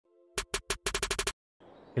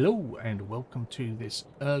Hello and welcome to this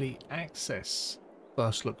early access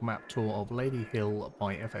first look map tour of Ladyhill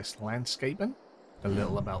by FS Landscaping. A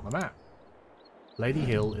little about the map.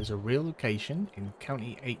 Ladyhill is a real location in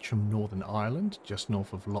County Antrim, Northern Ireland, just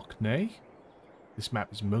north of Lough Neagh. This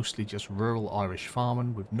map is mostly just rural Irish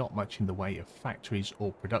farming with not much in the way of factories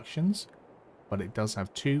or productions, but it does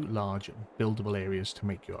have two large buildable areas to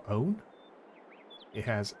make your own. It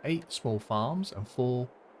has 8 small farms and 4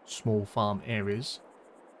 small farm areas,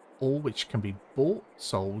 all which can be bought,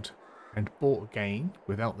 sold, and bought again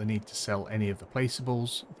without the need to sell any of the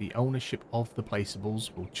placeables. The ownership of the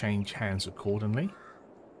placeables will change hands accordingly.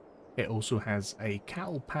 It also has a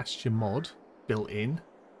cattle pasture mod built in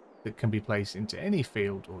that can be placed into any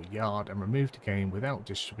field or yard and removed again without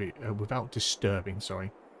disturbing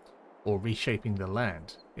or reshaping the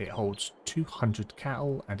land. It holds 200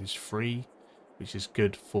 cattle and is free, which is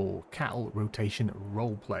good for cattle rotation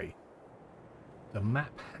roleplay. The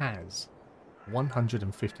map has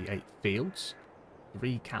 158 fields,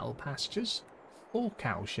 3 cattle pastures, 4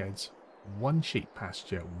 cattle sheds, 1 sheep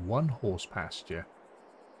pasture, 1 horse pasture,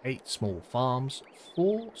 8 small farms,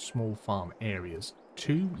 4 small farm areas,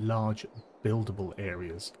 2 large buildable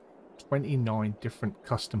areas, 29 different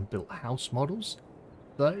custom built house models,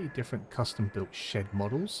 30 different custom built shed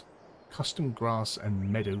models, custom grass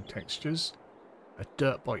and meadow textures, a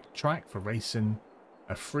dirt bike track for racing,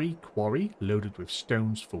 a free quarry loaded with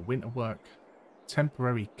stones for winter work,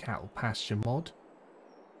 temporary cattle pasture mod,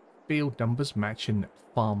 field numbers matching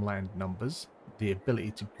farmland numbers, the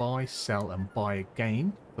ability to buy, sell and buy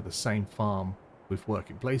again for the same farm with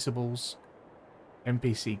working placeables.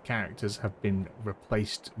 NPC characters have been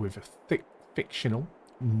replaced with fictional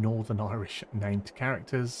Northern Irish named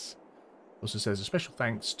characters. Also says a special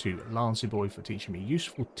thanks to Lancey Boy for teaching me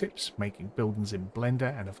useful tips making buildings in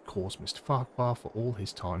Blender, and of course MrFarquar for all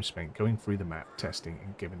his time spent going through the map, testing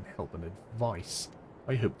and giving help and advice.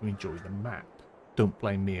 I hope you enjoy the map. Don't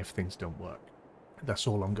blame me if things don't work. That's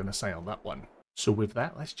all I'm going to say on that one. So with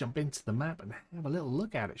that, let's jump into the map and have a little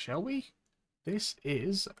look at it, shall we? This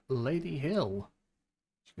is Ladyhill.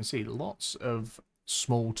 As you can see, lots of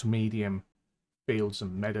small to medium fields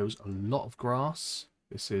and meadows, a lot of grass.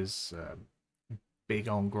 This is big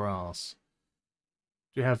on grass.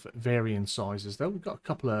 We have varying sizes though. We've got a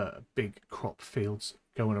couple of big crop fields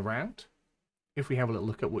going around. If we have a little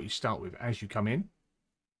look at what you start with as you come in,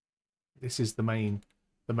 this is the main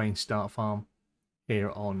start farm here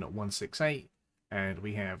on 168, and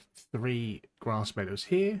we have 3 grass meadows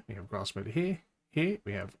here. We have grass meadow here,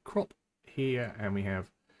 we have crop here, and we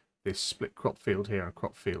have this split crop field here and a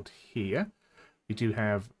crop field here. We do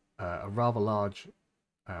have a rather large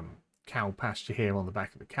cow pasture here on the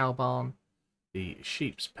back of the cow barn. The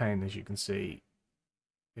sheep's pen, as you can see,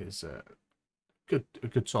 is a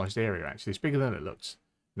good sized area actually. It's bigger than it looks.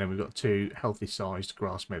 And then we've got 2 healthy sized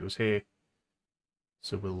grass meadows here.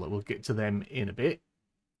 So we'll get to them in a bit.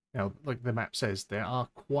 Now, like the map says, there are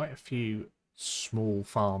quite a few small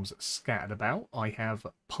farms scattered about. I have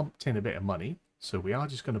pumped in a bit of money, so we are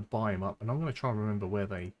just going to buy them up, and I'm going to try and remember where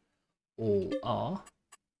they all are.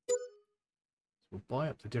 We'll buy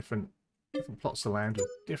up the different plots of land with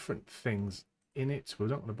different things in it. We're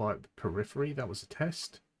not going to buy up the periphery. That was a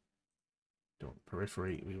test. Don't want the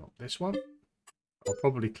periphery. We want this one. I'll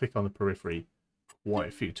probably click on the periphery quite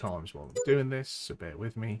a few times while I'm doing this, so bear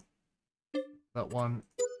with me. That one,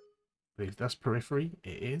 I believe that's periphery.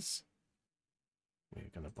 It is. We're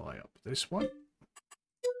going to buy up this one.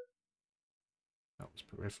 That was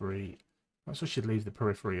periphery. Perhaps I should leave the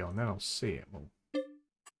periphery on, then I'll see it more.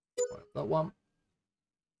 Buy up that one.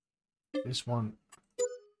 This one,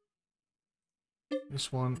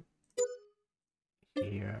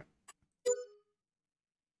 here,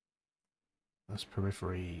 that's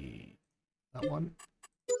periphery, that one.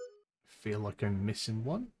 I feel like I'm missing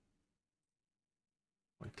one.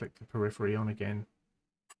 I click the periphery on again.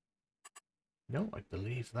 No, I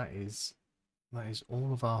believe that is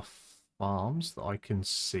all of our farms that I can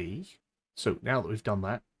see. So now that we've done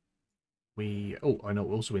that, I know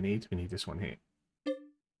what also we need this one here.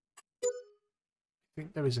 I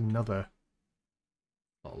think there is another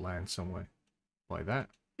lot of land somewhere by that.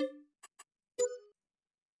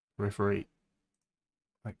 Periphery.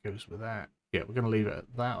 That goes with that. Yeah, we're going to leave it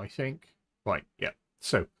at that, I think. Right, yeah.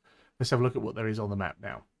 So, let's have a look at what there is on the map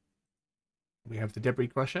now. We have the debris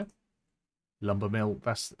crusher, lumber mill,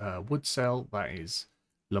 that's wood cell, that is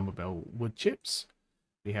lumber mill wood chips.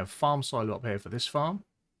 We have farm silo up here for this farm.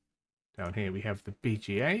 Down here we have the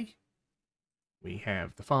BGA. We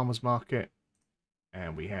have the farmer's market.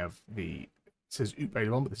 And we have it says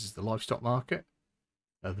Göweil on, but this is the livestock market.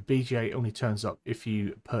 The BGA only turns up if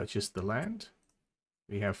you purchase the land.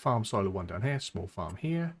 We have farm silo 1 down here, small farm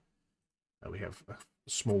here. We have a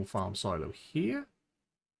small farm silo here.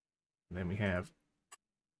 And then we have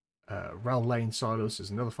rail lane silos. There's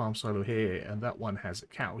another farm silo here, and that one has a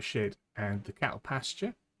cattle shed and the cattle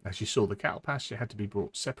pasture. As you saw, the cattle pasture had to be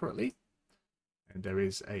brought separately. And there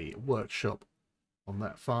is a workshop on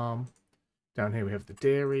that farm. Down here we have the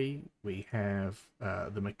dairy. We have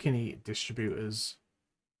the McKinney distributors.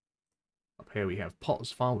 Up here we have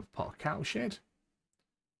Potter's Farm with Potter Cattle Shed.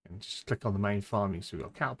 And just click on the main farm. You can see we've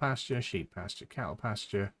got cattle pasture, sheep pasture, cattle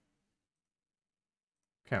pasture,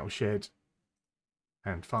 cattle shed,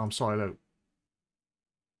 and farm silo.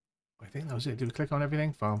 I think that was it. Did we click on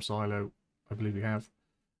everything? Farm silo, I believe we have.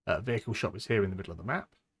 Vehicle shop is here in the middle of the map.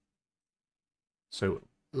 So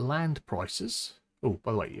land prices. Oh,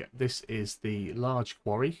 by the way, yeah, this is the large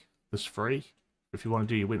quarry that's free. If you want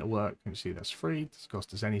to do your winter work, you can see that's free. It doesn't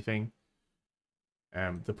cost us anything.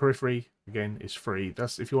 The periphery, again, is free.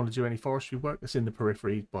 That's if you want to do any forestry work, that's in the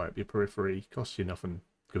periphery. Buy up your periphery, costs you nothing.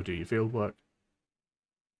 Go do your field work.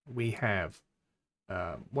 We have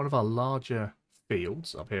one of our larger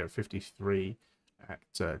fields up here at 53 at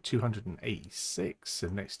 286,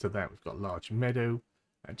 and next to that we've got large meadow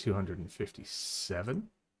at 257.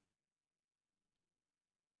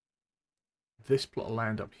 This plot of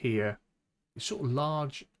land up here is sort of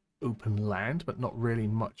large open land, but not really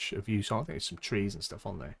much of use. I think there's some trees and stuff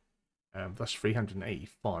on there. That's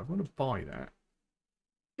 385. I'm going to buy that.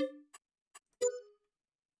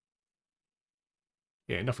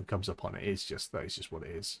 Yeah, nothing comes up on it. It's just that. It's just what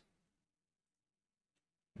it is.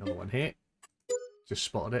 Another one here. Just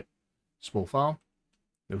spotted it. Small farm.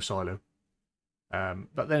 No silo.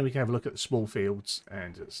 But then we can have a look at the small fields,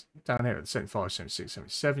 and it's down here at the 75, 76,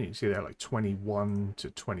 77. You can see they're like 21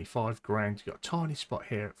 to 25 grand. You've got a tiny spot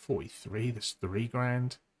here at 43. That's 3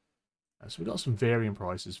 grand. So we've got some varying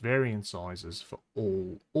prices, varying sizes for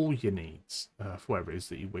all your needs for whatever it is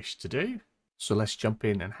that you wish to do. So let's jump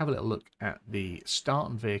in and have a little look at the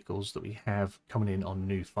starting vehicles that we have coming in on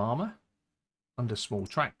New Farmer. Under small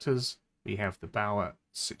tractors, we have the Bauer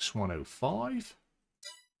 6105.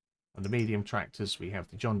 On the medium tractors, we have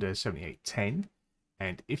the John Deere 7810.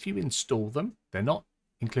 And if you install them, they're not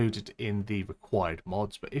included in the required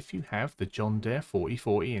mods, but if you have the John Deere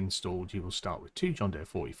 4040 installed, you will start with 2 John Deere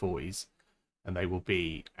 4040s, and they will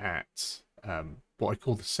be at what I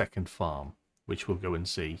call the second farm, which we'll go and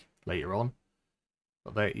see later on.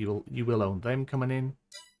 But there you will own them coming in.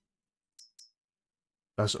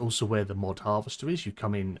 That's also where the mod harvester is. You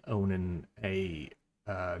come in owning a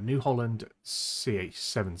New Holland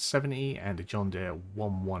CH770 and a John Deere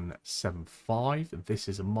 1175. This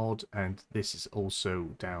is a mod, and this is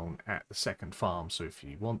also down at the second farm. So if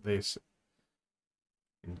you want this,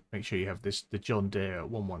 make sure you have the John Deere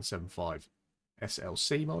 1175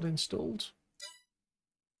 SLC mod installed.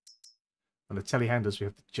 On the telehandlers, we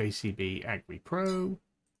have the JCB Agri Pro.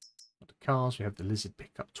 On the cars, we have the Lizard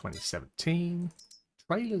Pickup 2017.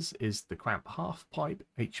 Trailers is the Cramp Half Pipe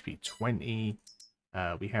HP20.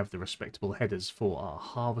 We have the respectable headers for our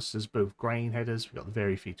harvesters, both grain headers. We've got the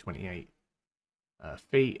Very-Fee 28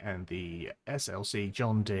 feet and the SLC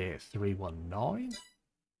John Deere 319.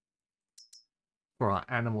 For our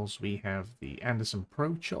animals, we have the Anderson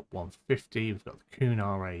Pro Chop 150. We've got the Kuhn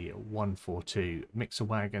RA 142 mixer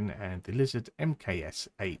wagon and the Lizard MKS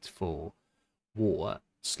 8 for water,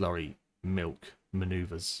 slurry, milk,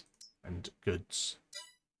 maneuvers and goods.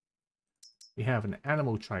 We have an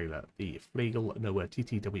animal trailer, the Flegel Nowhere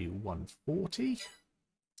TTW 140.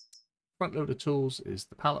 Front loader tools is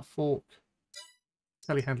the pallet fork.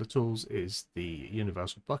 Telehandler tools is the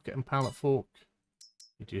universal bucket and pallet fork.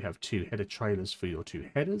 You do have 2 header trailers for your 2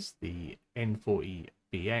 headers, the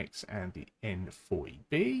N40BX and the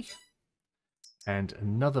N40B. And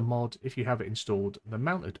another mod, if you have it installed, the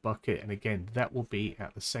mounted bucket, and again, that will be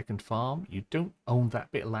at the second farm. You don't own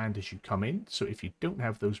that bit of land as you come in, so if you don't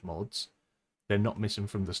have those mods, they're not missing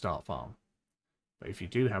from the start farm. But if you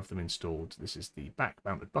do have them installed, this is the back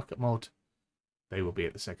mounted bucket mod. They will be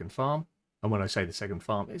at the second farm. And when I say the second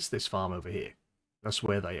farm, it's this farm over here. That's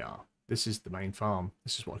where they are. This is the main farm.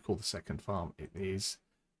 This is what I call the second farm. It is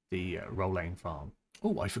the roll lane farm.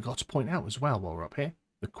 Oh, I forgot to point out as well while we're up here.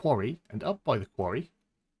 The quarry, and up by the quarry,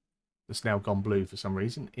 that's now gone blue for some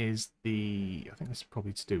reason, is the, I think that's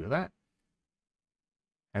probably to do with that,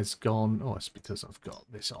 has gone, oh, it's because I've got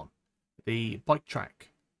this on. The bike track.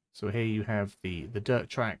 So here you have the dirt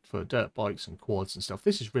track for dirt bikes and quads and stuff.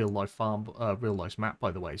 This is real life farm, real life map,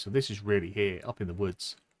 by the way. So this is really here up in the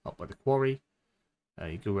woods, up by the quarry.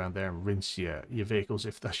 You go around there and rinse your vehicles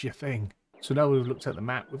if that's your thing. So now we've looked at the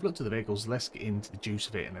map, we've looked at the vehicles, let's get into the juice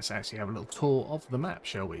of it and let's actually have a little tour of the map,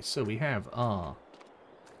 shall we? So we have our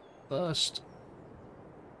first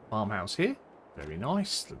farmhouse here. Very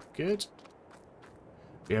nice, look good.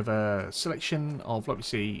 We have a selection of, let me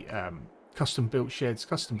see, custom built sheds,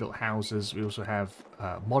 custom built houses. We also have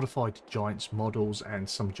modified Giants models and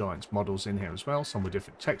some Giants models in here as well, some with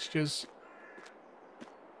different textures.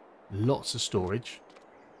 Lots of storage.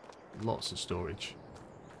 Lots of storage.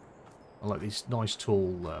 I like these nice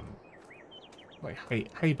tall, like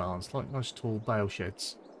hay barns, like nice tall bale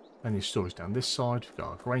sheds. And your storage down this side. We've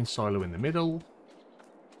got a grain silo in the middle.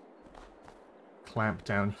 Clamp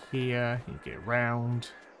down here. You can get around.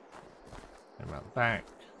 And around the back.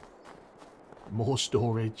 More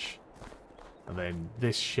storage. And then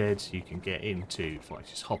this shed you can get into, if I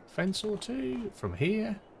just hop a fence or two from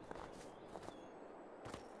here.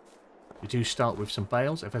 We do start with some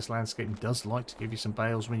bales. FS Landscaping does like to give you some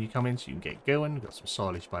bales when you come in, so you can get going. We've got some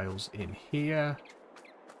silage bales in here.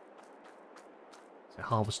 So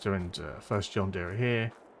harvester and first John Deere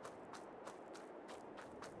here.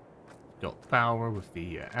 Got the Valtra with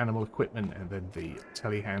the animal equipment, and then the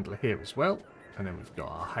telehandler here as well. And then we've got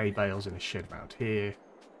our hay bales in a shed around here.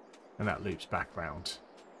 And that loops back round.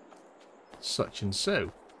 Such and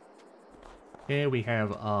so. Here we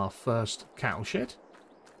have our first cattle shed.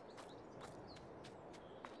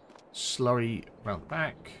 Slurry round the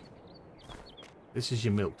back. This is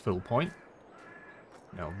your milk fill point.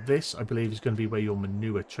 Now this, I believe, is going to be where your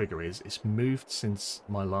manure trigger is. It's moved since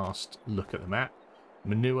my last look at the map.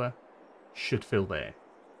 Manure should fill there.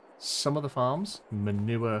 Some of the farms,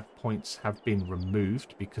 manure points have been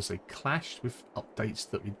removed because they clashed with updates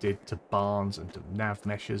that we did to barns and to nav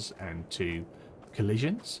meshes and to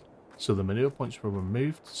collisions. So the manure points were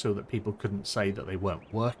removed so that people couldn't say that they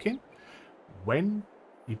weren't working. When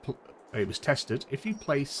it was tested, if you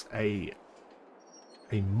place a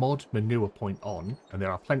mod manure point on, and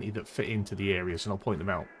there are plenty that fit into the areas, and I'll point them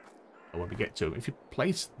out when we get to them. If you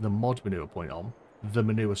place the mod manure point on, the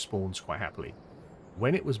manure spawns quite happily.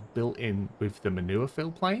 When it was built in with the manure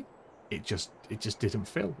fill plane, it just didn't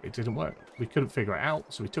fill. It didn't work. We couldn't figure it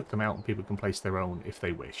out, so we took them out, and people can place their own if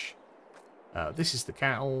they wish. This is the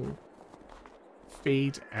cattle.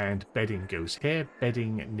 Feed and bedding goes here.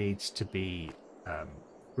 Bedding needs to be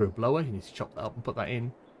through a blower. You need to chop that up and put that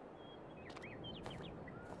in.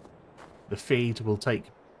 The feed will take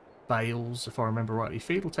bales, if I remember rightly.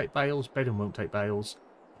 Feed will take bales, bedding won't take bales.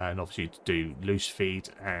 And obviously to do loose feed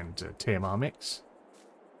and TMR mix.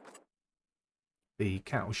 The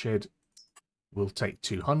cattle shed will take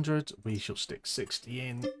 200. We shall stick 60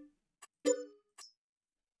 in.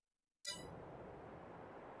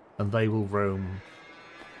 And they will roam,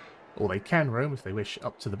 or they can roam if they wish,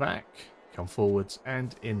 up to the back. Come forwards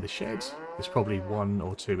and in the shed. There's probably one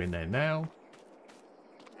or two in there now.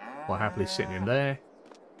 Quite happily sitting in there.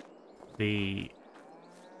 The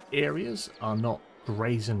areas are not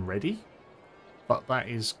grazing ready, but that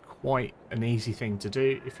is quite an easy thing to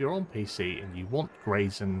do. If you're on PC and you want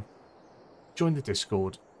grazing, join the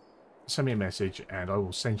Discord, send me a message, and I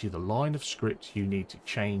will send you the line of script you need to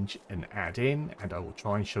change and add in, and I will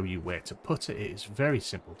try and show you where to put it. It is very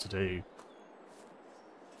simple to do.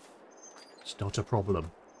 It's not a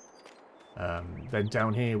problem. Then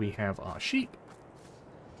down here we have our sheep.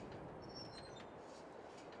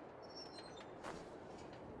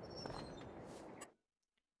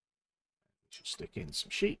 Should stick in some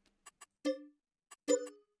sheep.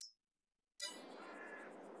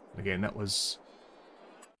 Again, that was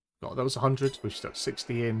 100. We've stuck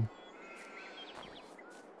 60 in,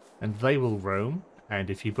 and they will roam. And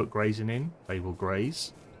if you put grazing in, they will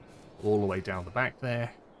graze all the way down the back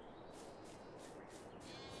there.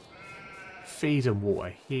 Feed and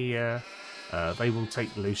water here. They will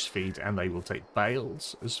take loose feed and they will take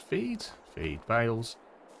bales as feed. Feed bales,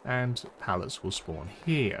 and pallets will spawn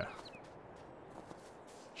here.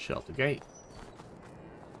 Shut the gate.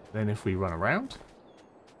 Then if we run around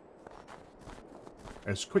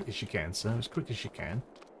as quick as you can, sir, as quick as you can.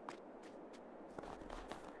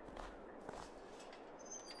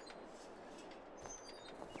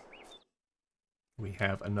 We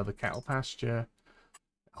have another cattle pasture.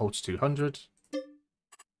 Holds 200.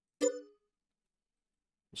 We'll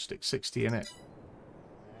stick 60 in it.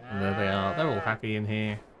 And there they are. They're all happy in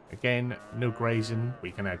here. Again, no grazing. We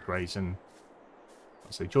can add grazing.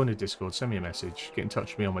 So join the Discord, send me a message, get in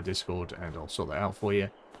touch with me on my Discord, and I'll sort that out for you.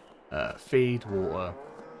 Feed, water,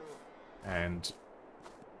 and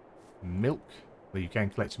milk. Well, you can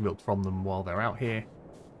collect milk from them while they're out here,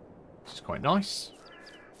 which is quite nice.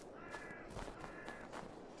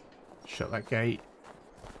 Shut that gate.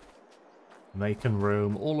 And they can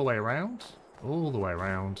roam all the way around, and all the way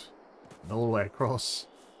across.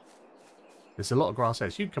 There's a lot of grass there,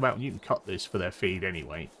 so you can come out and you can cut this for their feed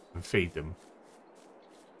anyway. and feed them.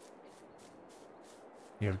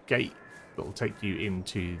 You have a gate that will take you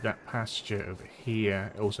into that pasture over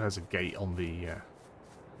here. It also has a gate on the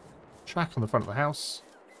track on the front of the house.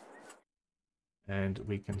 And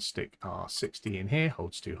we can stick our 60 in here,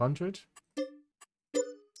 holds 200.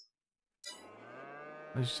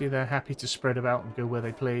 As you see, they're happy to spread about and go where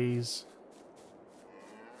they please.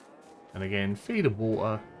 And again, feed them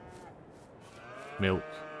water, milk,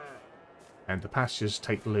 and the pastures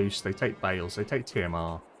take loose, they take bales, they take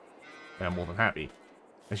TMR. They're more than happy.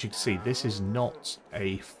 As you can see, this is not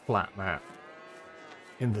a flat map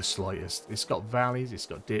in the slightest. It's got valleys, it's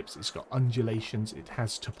got dips, it's got undulations, it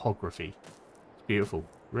has topography. It's beautiful.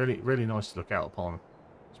 Really, really nice to look out upon,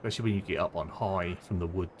 especially when you get up on high from the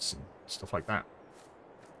woods and stuff like that.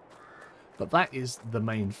 But that is the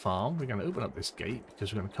main farm. We're going to open up this gate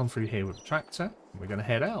because we're going to come through here with the tractor and we're going to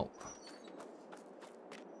head out.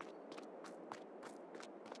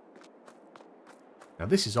 Now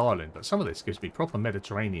this is Ireland, but some of this gives me proper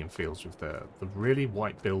Mediterranean feels with the really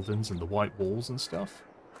white buildings and the white walls and stuff.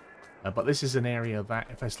 But this is an area that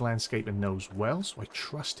FS Landscaping knows well, so I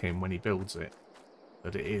trust him when he builds it,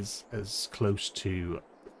 that it is as close to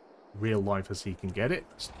real life as he can get it.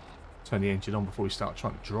 Let's turn the engine on before we start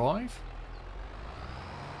trying to drive.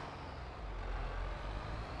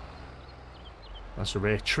 That's a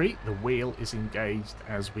rare treat. The wheel is engaged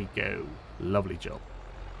as we go. Lovely job.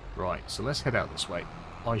 Right, so let's head out this way.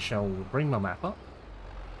 I shall bring my map up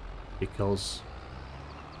because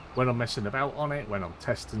when I'm messing about on it, when I'm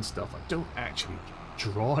testing stuff, I don't actually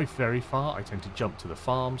drive very far. I tend to jump to the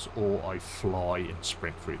farms or I fly and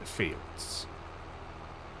sprint through the fields.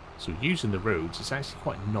 So using the roads is actually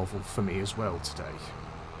quite novel for me as well today.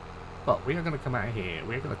 But we are going to come out here.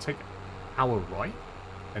 We're going to take our right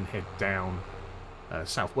and head down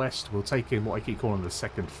southwest. We'll take in what I keep calling the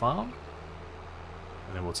second farm.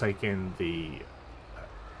 And then we'll take in the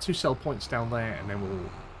 2 sell points down there. And then we'll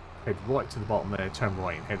head right to the bottom there, turn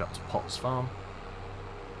right and head up to Potts Farm.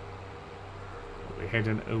 We're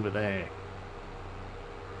heading over there.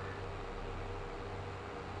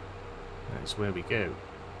 That's where we go.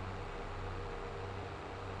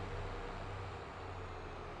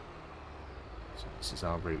 So this is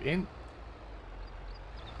our route in.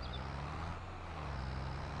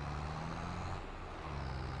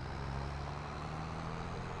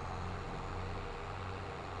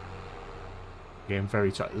 Again,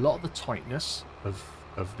 very tight. A lot of the tightness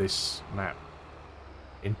of this map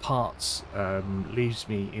in parts leaves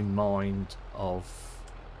me in mind of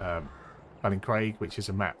Ballincraig, which is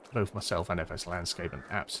a map both myself and FS Landscaping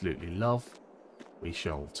absolutely love. We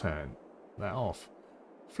shall turn that off.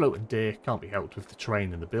 Floating deer can't be helped with the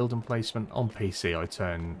terrain and the building placement. On PC I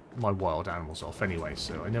turn my wild animals off anyway,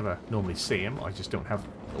 so I never normally see them. I just don't have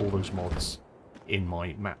all those mods in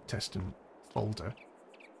my map testing folder.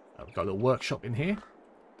 We've got a little workshop in here.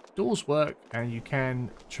 Doors work and you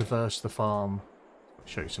can traverse the farm. I'll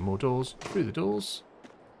show you some more doors. Through the doors.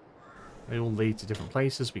 They all lead to different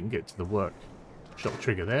places. We can get to the workshop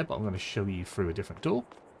trigger there, but I'm going to show you through a different door.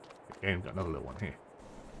 Again, we've got another little one here.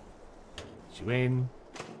 Get you in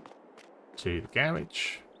to the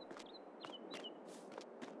garage.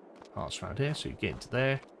 Parts around here, so you get into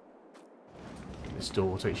there. This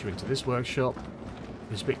door takes you into this workshop.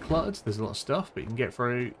 It's a bit cluttered. There's a lot of stuff, but you can get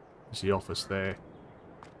through. There's the office there.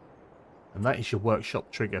 And that is your workshop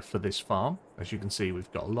trigger for this farm. As you can see,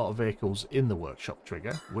 we've got a lot of vehicles in the workshop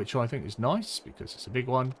trigger, which I think is nice because it's a big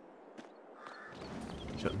one.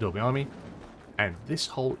 Shut the door behind me. And this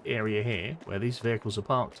whole area here, where these vehicles are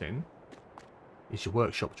parked in, is your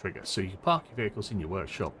workshop trigger. So you can park your vehicles in your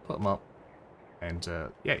workshop, put them up, and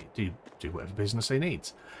yeah, do whatever business they need.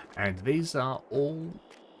 And these are all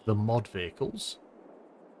the mod vehicles.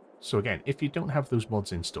 So again, if you don't have those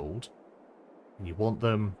mods installed and you want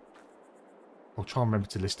them, I'll try and remember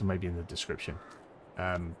to list them maybe in the description.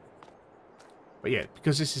 But yeah,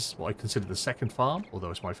 because this is what I consider the second farm,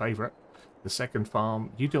 although it's my favourite, the second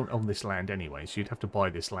farm, you don't own this land anyway, so you'd have to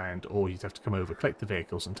buy this land or you'd have to come over, collect the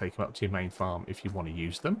vehicles and take them up to your main farm if you want to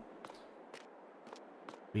use them.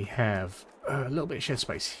 We have a little bit of shed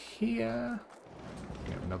space here.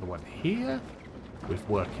 We have another one here with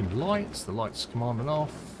working lights. The lights come on and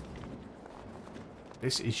off.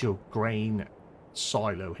 This is your grain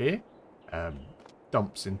silo here.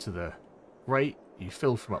 Dumps into the grate. You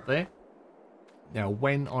fill from up there. Now,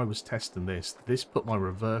 when I was testing this put my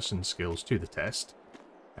reversing skills to the test.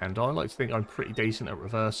 And I like to think I'm pretty decent at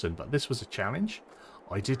reversing, but this was a challenge.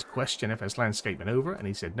 I did question FS Landscaping over it, and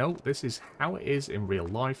he said, no, this is how it is in real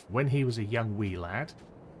life. When he was a young wee lad,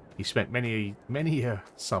 he spent many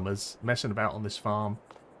summers messing about on this farm,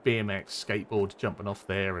 BMX, skateboard, jumping off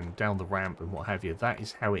there and down the ramp and what have you. That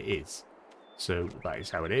is how it is. So that is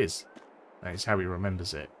how it is. That is how he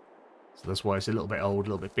remembers it. So that's why it's a little bit old, a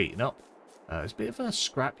little bit beaten up. It's a bit of a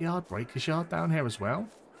scrapyard, breaker's yard down here as well.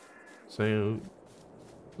 So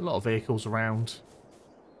a lot of vehicles around.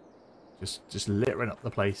 Just littering up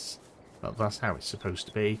the place. But that's how it's supposed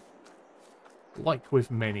to be. Like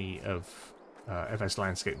with many of FS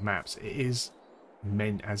Landscape maps, it is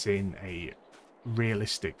meant as in a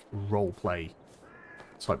realistic roleplay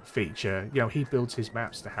type of feature. You know, he builds his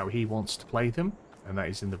maps to how he wants to play them, and that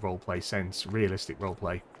is in the roleplay sense, realistic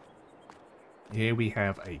roleplay. Here we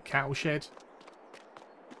have a cattle shed.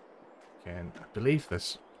 And I believe the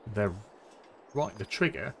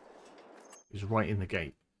trigger is right in the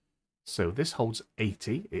gate. So this holds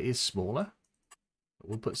 80. It is smaller, but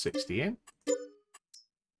we'll put 60 in. You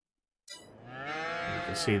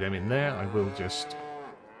can see them in there. I will just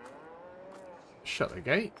shut the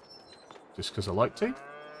gate, just because I like to.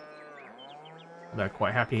 They're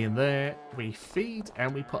quite happy in there. We feed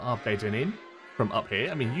and we put our bedding in from up here.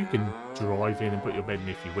 I mean, you can drive in and put your bed in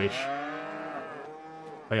if you wish.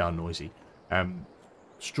 They are noisy.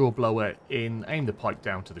 Straw blower in, aim the pipe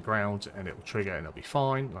down to the ground and it will trigger and it'll be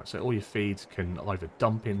fine. Like I say, all your feeds can either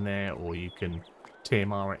dump in there or you can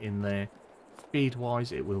TMR it in there. Feed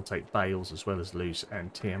wise, it will take bales as well as loose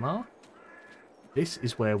and TMR. This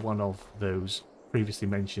is where one of those previously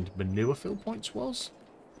mentioned manure fill points was.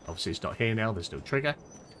 Obviously it's not here now, there's no trigger.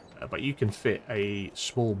 But you can fit a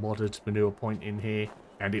small modded manure point in here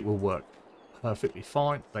and it will work perfectly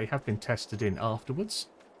fine. They have been tested in afterwards.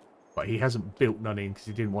 But he hasn't built none in because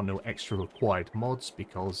he didn't want no extra required mods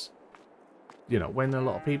because, you know, when a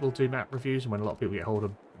lot of people do map reviews and when a lot of people get hold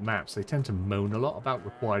of maps, they tend to moan a lot about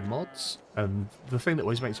required mods. And the thing that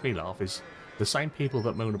always makes me laugh is the same people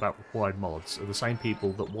that moan about required mods are the same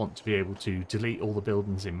people that want to be able to delete all the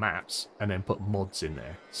buildings in maps and then put mods in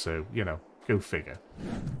there. So, you know, go figure.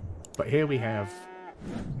 But here we have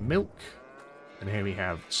milk, and here we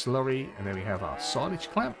have slurry, and then we have our silage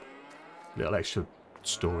clamp. Little extra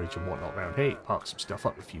storage and whatnot around here. Park some stuff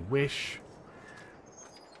up if you wish.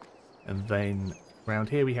 And then around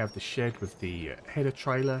here we have the shed with the header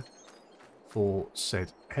trailer for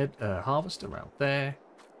said harvester around there.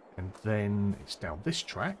 And then it's down this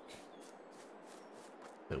track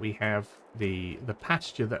that we have the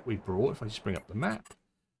pasture that we brought. If I just bring up the map,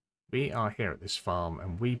 we are here at this farm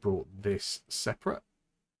and we brought this separate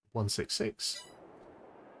 166.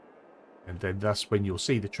 And then that's when you'll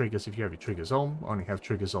see the triggers if you have your triggers on. I only have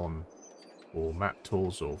triggers on for map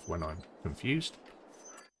tools or when I'm confused.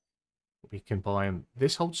 We can buy them.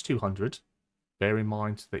 This holds 200. Bear in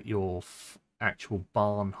mind that your actual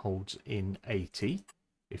barn holds in 80.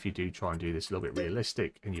 If you do try and do this a little bit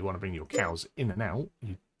realistic and you want to bring your cows in and out,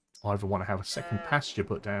 you either want to have a second pasture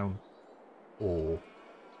put down or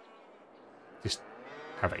just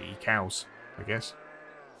have 80 cows, I guess.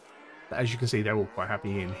 But as you can see, they're all quite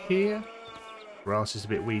happy in here. Grass is a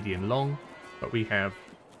bit weedy and long, but we have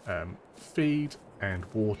feed and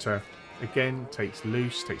water. Again, takes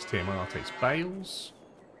loose, takes TMR, takes bales.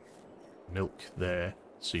 Milk there,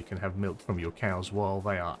 so you can have milk from your cows while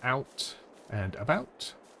they are out and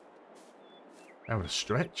about. Having a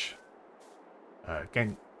stretch.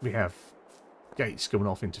 Again, we have gates going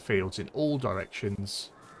off into fields in all directions,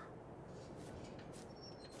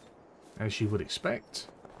 as you would expect.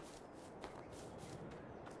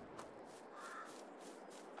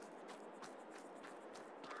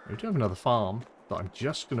 We do have another farm that I'm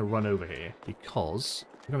just going to run over here because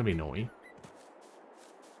I'm going to be naughty.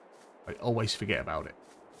 I always forget about it.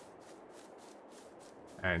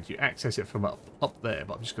 And you access it from up there,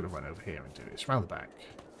 but I'm just going to run over here and do this. Round the back.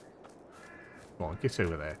 Come on, get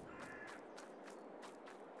over there.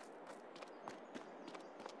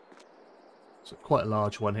 So quite a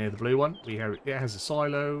large one here, the blue one. It has a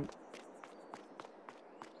silo.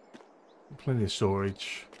 Plenty of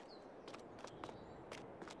storage.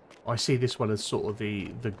 I see this one as sort of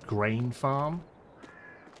the grain farm.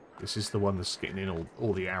 This is the one that's getting in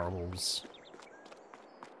all the arrows.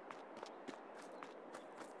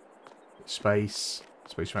 Space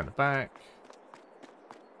around the back.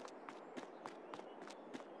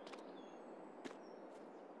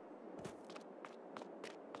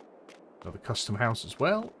 Another custom house as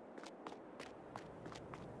well.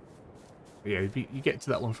 But yeah, you get to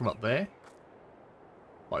that one from up there.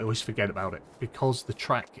 But I always forget about it because the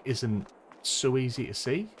track isn't so easy to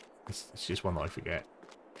see. It's just one that I forget.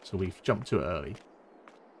 So we've jumped to it early.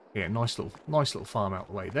 Yeah, nice little farm out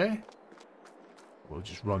the way there. We'll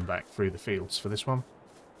just run back through the fields for this one.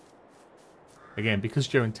 Again, because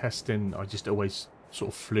during testing I just always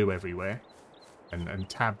sort of flew everywhere. and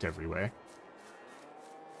tabbed everywhere.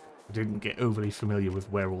 I didn't get overly familiar with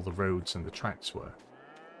where all the roads and the tracks were.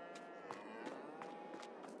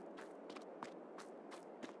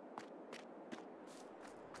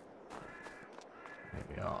 There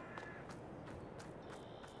we are.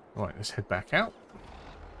 Right, let's head back out.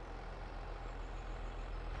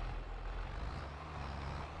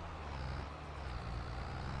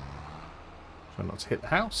 Try not to hit the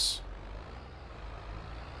house.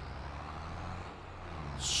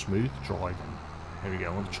 Smooth driving. There we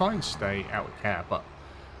go. I'll try and stay out of cab, but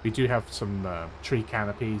we do have some tree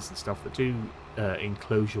canopies and stuff that do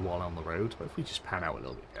enclose you while on the road. But if we just pan out a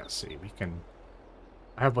little bit, let's see, we can.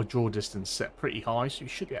 I have my draw distance set pretty high, so you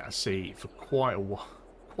should be able to see for quite a while,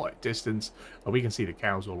 quite a distance. And we can see the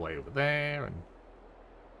cows all the way over there, and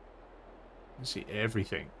you can see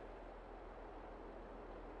everything.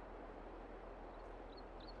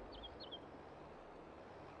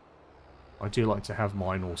 I do like to have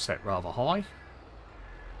mine all set rather high.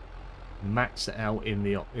 Max it out in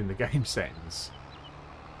the game settings,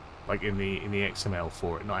 like in the XML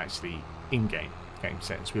for it, not actually in-game game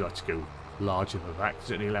settings. We like to go larger than that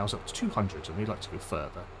because it only allows up to 200, and we like to go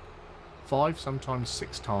further. 5, sometimes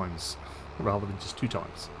 6 times, rather than just 2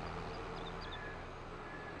 times.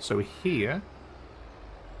 So here,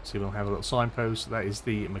 see, we'll have a little signpost. That is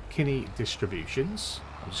the McKinney Distributions.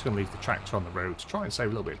 I'm just going to leave the tractor on the road to try and save a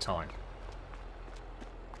little bit of time.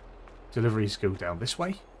 Deliveries go down this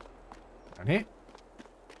way. Down here.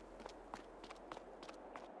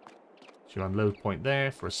 So your unload point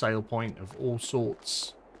there for a sale point of all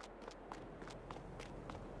sorts.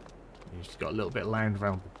 You've just got a little bit of land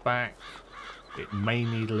around the back. It may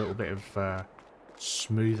need a little bit of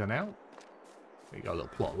smoothing out. We've got a little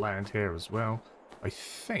plot of land here as well. I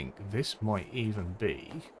think this might even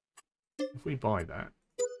be, if we buy that,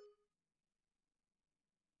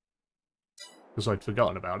 because I'd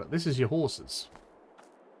forgotten about it, this is your horses.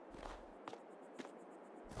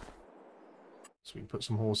 So we can put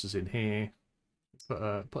some horses in here. Put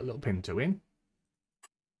a little pinto in.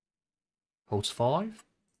 Holds 5.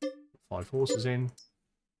 5 horses in.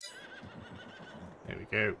 There we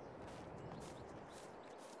go.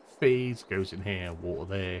 Feed goes in here. Water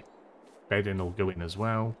there. Bedding will go in as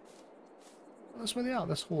well. That's where they are.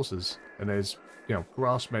 That's horses. And there's, you know,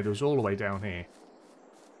 grass meadows all the way down here.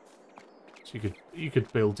 So you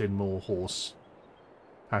could build in more horse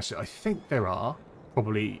pasture. I think there are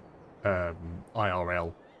probably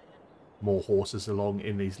IRL more horses along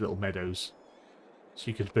in these little meadows, so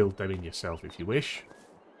you could build them in yourself if you wish.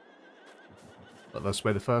 But that's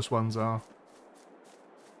where the first ones are.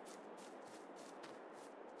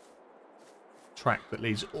 Track that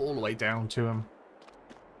leads all the way down to them.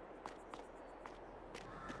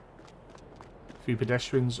 A few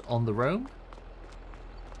pedestrians on the roam.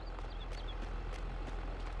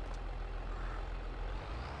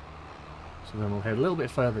 So then we'll head a little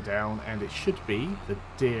bit further down, and it should be the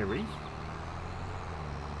dairy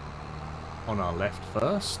on our left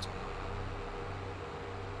first.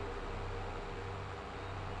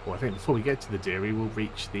 Well, I think before we get to the dairy, we'll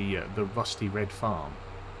reach the Rusty Red Farm.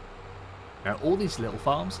 Now, all these little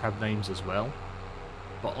farms have names as well,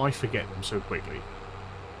 but I forget them so quickly.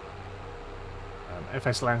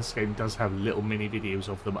 FS Landscaping does have little mini videos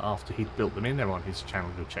of them after he'd built them in. They're on his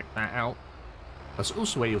channel, go check that out. That's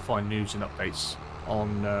also where you'll find news and updates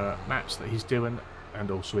on maps that he's doing,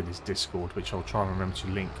 and also in his Discord, which I'll try and remember to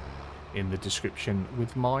link in the description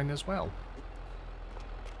with mine as well.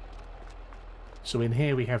 So in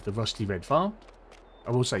here we have the Rusty Red Farm.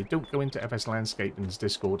 I will say, don't go into FS Landscaping's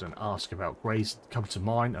Discord and ask about grazing. Come to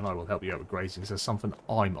mine and I will help you out with grazing, because there's something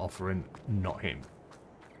I'm offering, not him.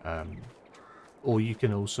 Or you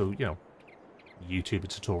can also, you know, YouTube a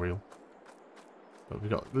tutorial. But we've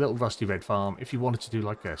got a little Rusty Red Farm. If you wanted to do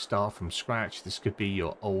like a start from scratch, this could be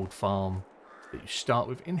your old farm that you start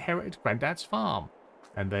with, inherited Granddad's farm.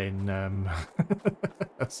 And then,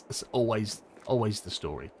 that's always the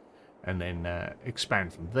story. And then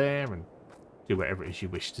expand from there and do whatever it is you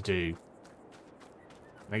wish to do.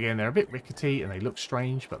 And again, they're a bit rickety and they look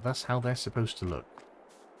strange, but that's how they're supposed to look.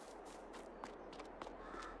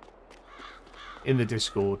 In the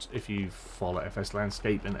Discord, if you follow FS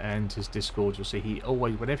Landscaping and his Discord, you'll see he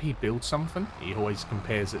always, whenever he builds something, he always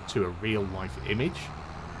compares it to a real life image,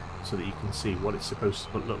 so that you can see what it's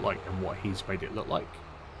supposed to look like and what he's made it look like.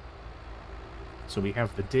 So we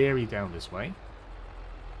have the dairy down this way.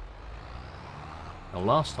 Now,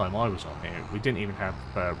 last time I was on here, we didn't even have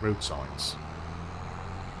road signs.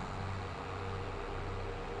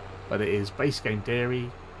 But it is base game dairy,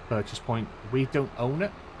 purchase point. We don't own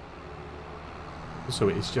it. So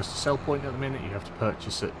it is just a sell point at the minute. You have to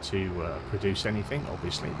purchase it to produce anything.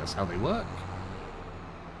 Obviously, that's how they work.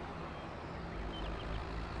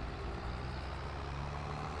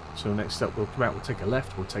 So next up, we'll come out, we'll take a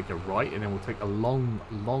left, we'll take a right, and then we'll take a long,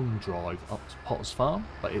 long drive up to Potter's Farm.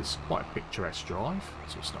 But it's quite a picturesque drive,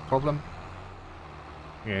 so it's not a problem.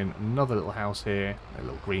 Again, another little house here, a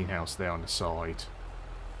little greenhouse there on the side.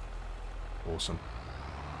 Awesome.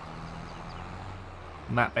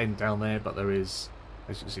 Map end down there, but there is,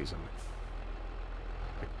 as you can see,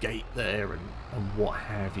 a gate there and what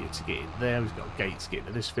have you to get in there. We've got a gate to get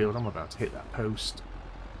into this field. I'm about to hit that post.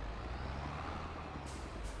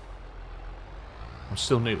 I'm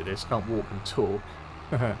still new to this, can't walk and talk.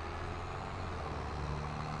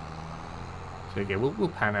 So again, we'll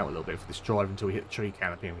pan out a little bit for this drive until we hit the tree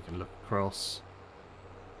canopy and we can look across.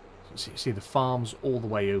 So see the farm's all the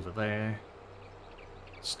way over there.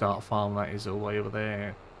 Start farm, that is all the way over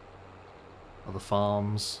there. Other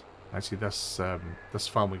farms. Actually, that's the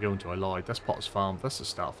farm we're going to, I lied. That's Potter's Farm, that's the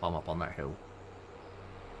start farm up on that hill.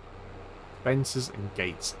 Fences and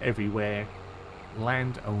gates everywhere.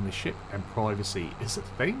 Land ownership and privacy is a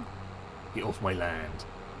thing. Get off my land.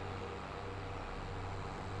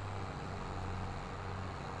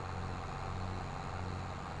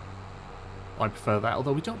 I prefer that,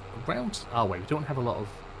 although we don't around our way. We don't have a lot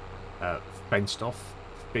of fenced off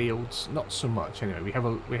fields. Not so much anyway. We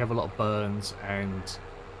have a lot of burns and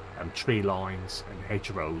tree lines and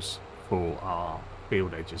hedgerows for our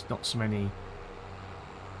field edges. Not so many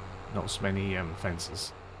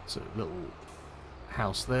fences. So little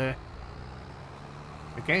house there.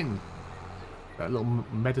 Again, that little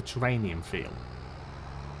Mediterranean feel,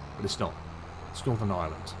 but it's not. It's Northern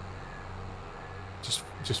Ireland.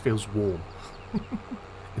 Just feels warm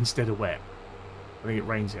instead of wet. I think it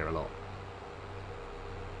rains here a lot.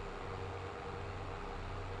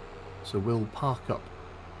 So we'll park up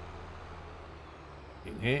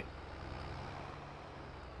in here.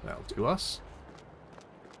 That'll do us.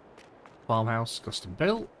 Farmhouse, custom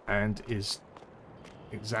built, and is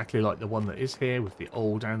exactly like the one that is here with the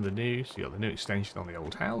old and the new. So you got the new extension on the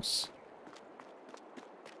old house.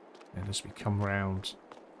 And as we come round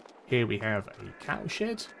here, we have a cow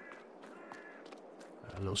shed.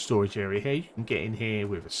 A little storage area here. You can get in here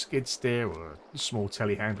with a skid steer or a small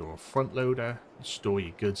telehandler or a front loader. Store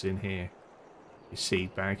your goods in here. Your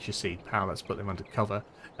seed bags, your seed pallets, put them under cover.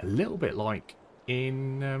 A little bit like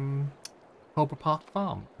in Cobra Park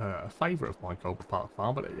Farm. A favourite of mine, Cobra Park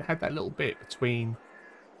Farm, but it had that little bit between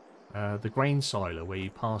the grain silo where you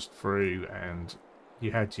passed through and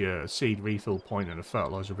you had your seed refill point and a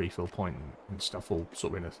fertiliser refill point and stuff all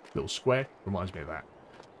sort of in a little square. Reminds me of that.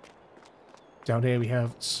 Down here we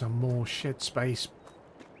have some more shed space.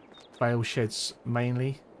 Bale sheds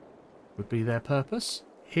mainly would be their purpose.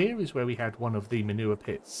 Here is where we had one of the manure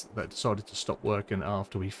pits that decided to stop working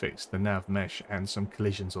after we fixed the nav mesh and some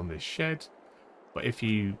collisions on this shed. But if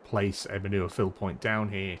you place a manure fill point down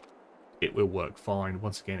here, it will work fine.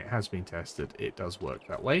 Once again, it has been tested. It does work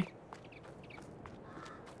that way.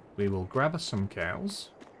 We will grab us some cows.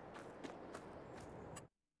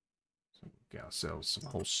 So get ourselves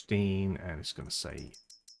some Holstein, and it's going to say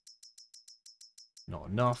not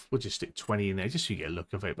enough. We'll just stick 20 in there just so you get a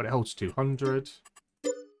look of it, but it holds 200.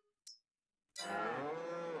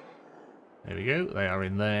 There we go. They are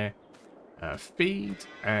in there. Feed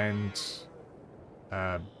and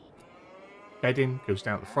bedding goes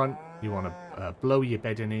down the front. You want to blow your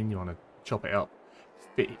bedding in. You want to chop it up.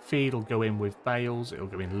 Feed will go in with bales. It'll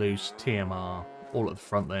go in loose. TMR all at the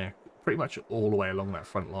front there. Pretty much all the way along that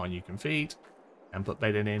front line you can feed and put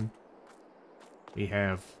bedding in. We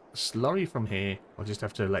have a slurry from here. I'll just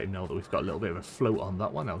have to let him know that we've got a little bit of a float on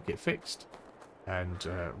that one. That'll get fixed. And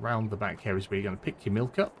round the back here is where you're going to pick your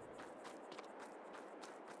milk up.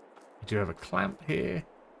 You do have a clamp here.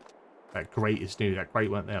 That grate is new. That grate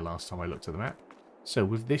weren't there last time I looked at the map. So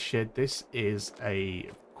with this shed, this is a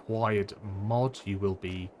acquired mod. You will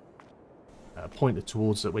be pointed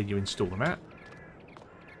towards it when you install the map.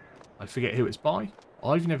 I forget who it's by.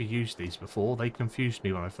 I've never used these before. They confused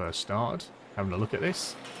me when I first started having a look at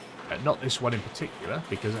this. Not this one in particular,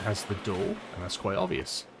 because it has the door, and that's quite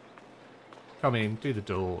obvious. Come in, do the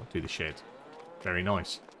door, do the shed. Very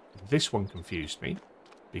nice. This one confused me,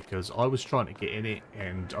 because I was trying to get in it,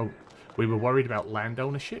 and we were worried about land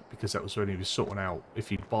ownership, because that was when he was sorting out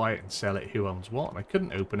if you buy it and sell it, who owns what, and I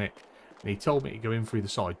couldn't open it, and he told me to go in through the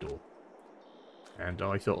side door. And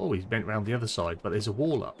I thought, oh, he's bent round the other side, but there's a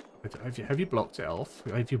wall up. Have you blocked it off?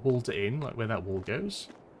 Have you walled it in, like where that wall goes?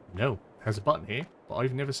 No. It has a button here, but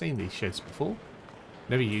I've never seen these sheds before.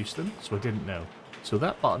 Never used them, so I didn't know. So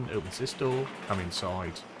that button opens this door, come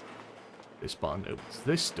inside. This button opens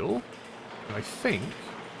this door. And I think...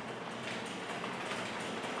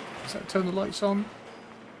 Does that turn the lights on?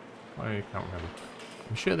 I can't remember.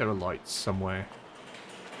 I'm sure there are lights somewhere.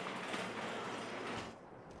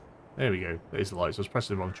 There we go. There's the lights. I was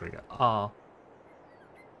pressing the wrong trigger. R.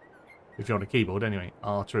 If you're on a keyboard, anyway.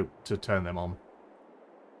 R to turn them on.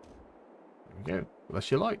 There we go. Well, that's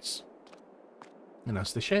your lights. And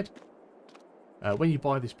that's the shed. When you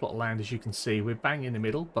buy this plot of land, as you can see, we're bang in the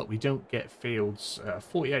middle, but we don't get fields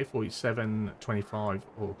 48, 47, 25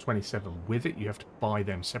 or 27 with it. You have to buy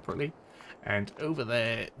them separately. And over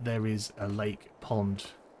there, there is a lake, pond,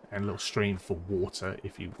 and a little stream for water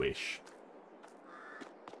if you wish.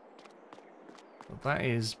 But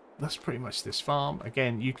that's pretty much this farm.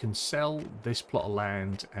 Again, you can sell this plot of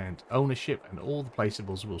land, and ownership and all the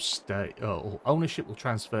placeables will stay. Or ownership will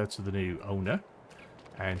transfer to the new owner,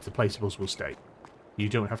 and the placeables will stay. You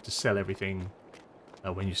don't have to sell everything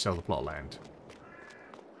when you sell the plot of land,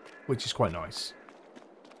 which is quite nice.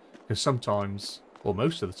 Because sometimes, or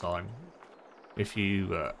most of the time, if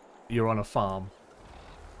you're on a farm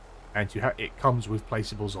and it comes with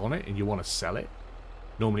placeables on it, and you want to sell it,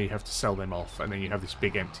 normally you have to sell them off, and then you have this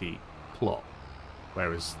big empty plot,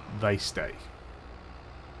 whereas they stay.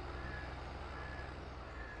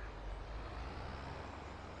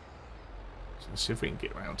 So let's see if we can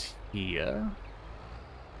get around here.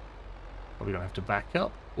 Probably gonna have to back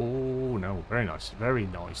up. Oh no, very nice, very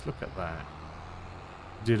nice. Look at that.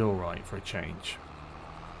 Did all right for a change.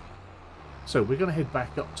 So we're gonna head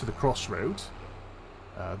back up to the crossroad.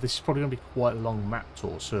 This is probably gonna be quite a long map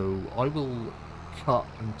tour, so I will cut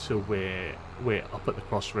until we're up at the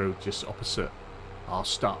crossroad, just opposite our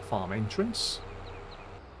start farm entrance.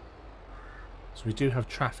 So we do have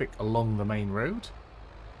traffic along the main road.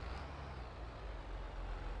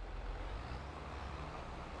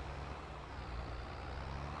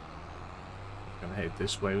 Gonna head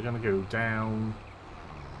this way. We're gonna go down,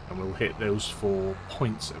 and we'll hit those 4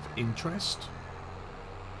 points of interest.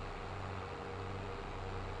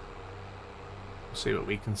 We'll see what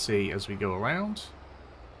we can see as we go around.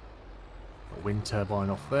 A wind turbine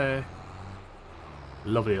off there.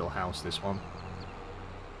 Lovely little house, this one.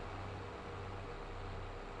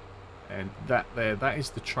 And that is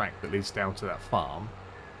the track that leads down to that farm.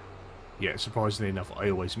 Yeah, surprisingly enough, I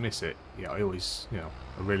always miss it. Yeah, I always,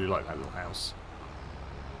 I really like that little house.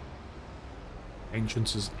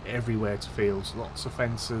 Entrances everywhere to fields, lots of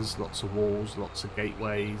fences, lots of walls, lots of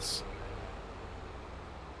gateways.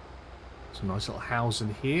 Some nice little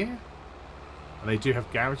housing here. And they do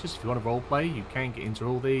have garages. If you want to roleplay, you can get into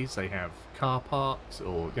all these. They have car parks,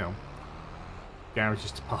 or,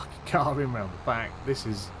 garages to park a car in around the back. This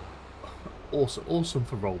is awesome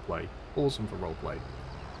for roleplay. Awesome for roleplay.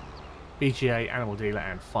 BGA, animal dealer,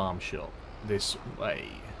 and farm shop this way.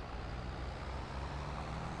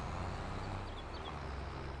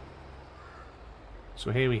 So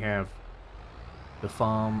here we have the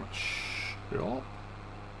farm shop.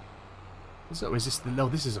 So is this the... No,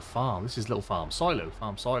 this is a farm. This is little farm silo.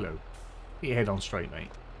 Farm silo. Get your head on straight, mate.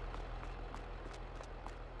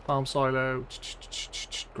 Farm silo.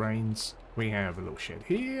 Grains. We have a little shed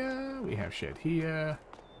here. We have shed here.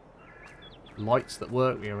 Lights that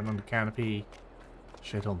work. We have an under canopy.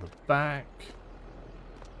 Shed on the back.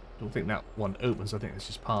 Don't think that one opens. I think it's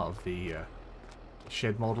just part of the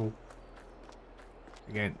shed model.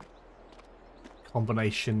 Again,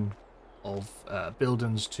 combination of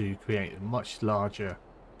buildings to create a much larger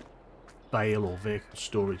bale or vehicle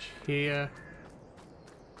storage here.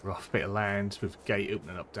 Rough bit of land with a gate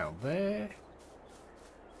opening up down there.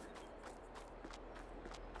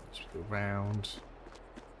 Let's go round.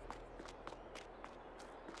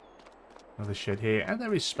 Another shed here, and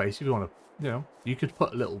there is space if you want to, you could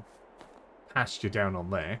put a little pasture down on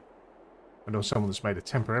there. I know someone that's made a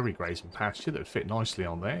temporary grazing pasture that would fit nicely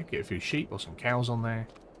on there. Get a few sheep or some cows on there.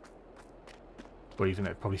 Or even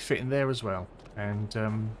it'd probably fit in there as well. And,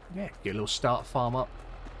 yeah, get a little start farm up.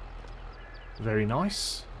 Very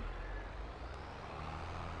nice.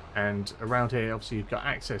 And around here, obviously, you've got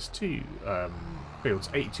access to fields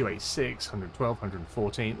 82, 86, 112,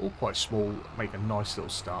 114. All quite small. Make a nice little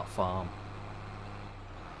start farm.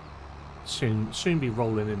 Soon be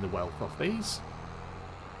rolling in the wealth off these.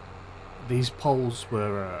 These poles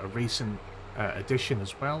were a recent addition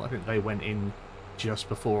as well. I think they went in just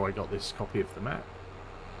before I got this copy of the map.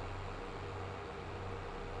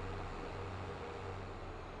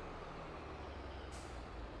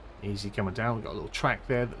 Easy coming down. We've got a little track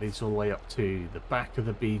there that leads all the way up to the back of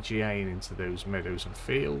the BGA and into those meadows and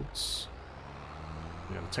fields.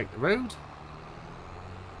 We're going to take the road.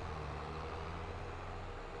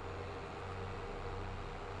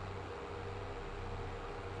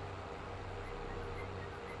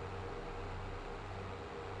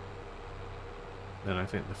 Then I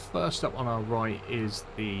think the first up on our right is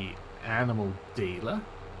the animal dealer.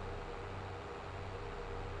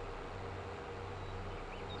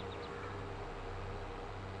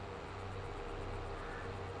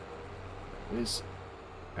 Is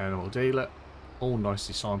animal dealer, all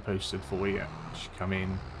nicely signposted for you as you come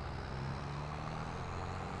in.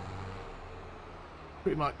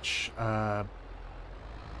 Pretty much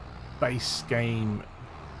base game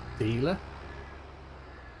dealer.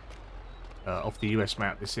 Off the US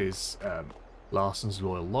map, this is Larson's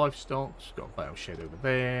Loyal Livestock. It's got a bale shed over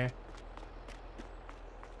there.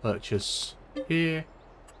 Purchase here.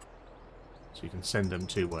 So you can send them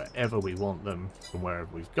to wherever we want them from wherever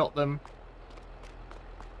we've got them.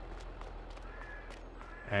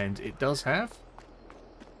 And it does have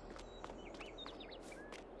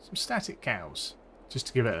some static cows, just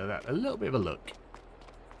to give it a little bit of a look.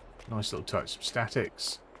 Nice little touch, some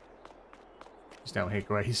statics. He's down here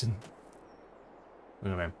grazing.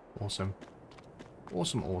 Look at them, awesome.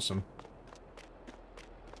 Awesome, awesome.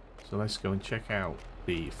 So let's go and check out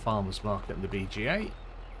the farmer's market and the BGA,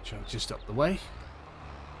 which are just up the way.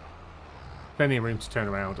 Plenty of room to turn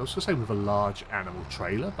around. I was going to say with a large animal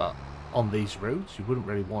trailer, but on these roads you wouldn't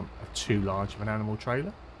really want a too large of an animal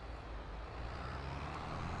trailer.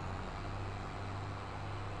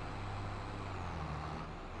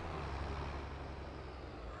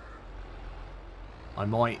 I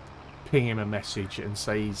might ping him a message and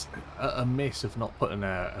say he's a miss of not putting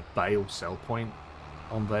a bale sell point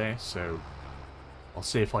on there, so I'll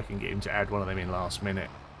see if I can get him to add one of them in last minute.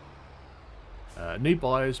 New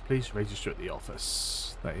buyers, please register at the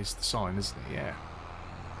office. That is the sign, isn't it? Yeah.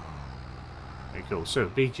 Very cool. So,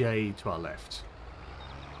 BJ to our left.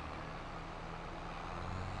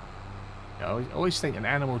 Yeah, I always think an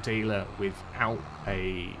animal dealer without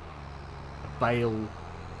a bale,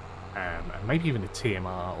 and maybe even a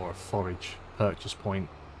TMR or a forage purchase point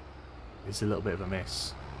is a little bit of a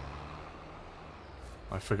miss.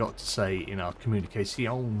 I forgot to say in our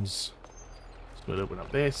communications. Let's go open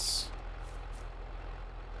up this.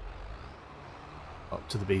 Up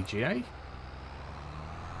to the BGA.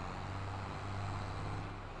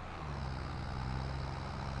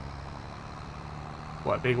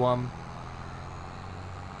 Quite a big one.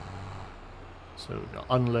 So we've got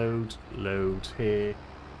unload, load here.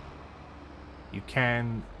 You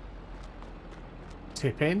can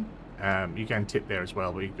tip in. You can tip there as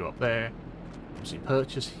well, but you can go up there. Obviously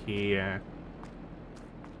purchase here.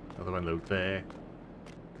 Another unload there.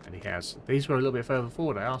 And he has... These were a little bit further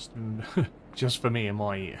forward. I asked him, just for me and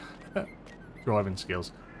my driving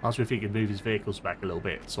skills, I asked him if he could move his vehicles back a little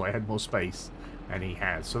bit so I had more space. And he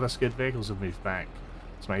has. So that's good. Vehicles have moved back.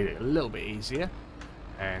 It's made it a little bit easier.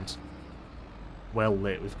 And well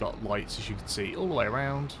lit. We've got lights, as you can see, all the way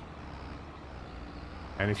around.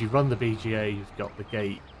 And if you run the BGA, you've got the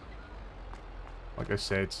gate. Like I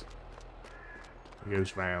said, it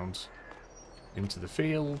goes round into the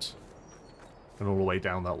field and all the way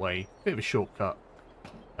down that way. Bit of a shortcut,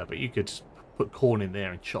 but you could put corn in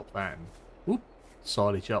there and chop that and whoop,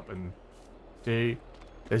 silage up and do.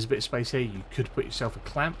 There's a bit of space here. You could put yourself a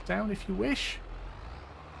clamp down if you wish.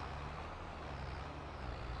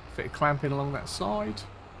 Fit a clamp in along that side.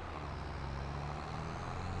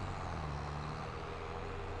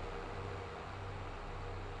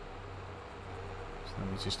 So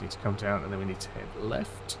then we just need to come down and then we need to head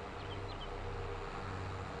left.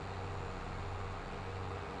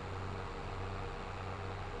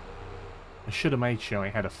 I should have made sure I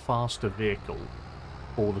had a faster vehicle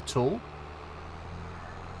for the tour.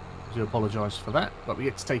 I do apologise for that, but we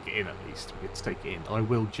get to take it in at least. We get to take it in. I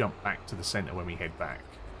will jump back to the centre when we head back.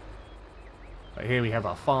 But here we have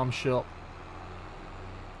our farm shop.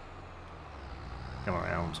 Come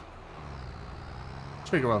around.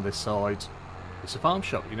 Trigger on this side. It's a farm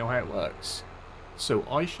shop, you know how it works. So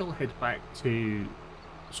I shall head back to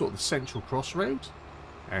sort of the central crossroad.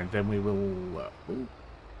 And then we will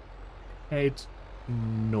head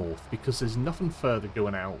north. Because there's nothing further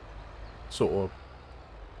going out sort of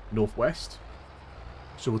northwest.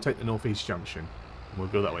 So we'll take the northeast junction. And we'll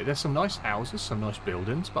go that way. There's some nice houses, some nice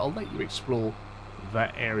buildings, but I'll let you explore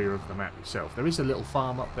that area of the map yourself. There is a little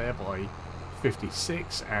farm up there by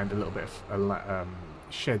 56 and a little bit of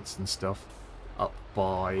sheds and stuff up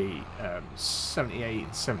by 78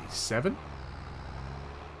 and 77.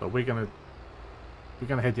 But we're gonna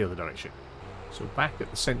head the other direction. So back at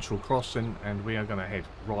the central crossing, and we are gonna head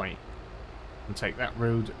right and take that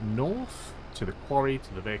road north to the quarry,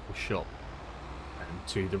 to the vehicle shop, and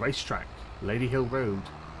to the racetrack. Ladyhill Road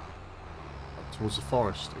up towards the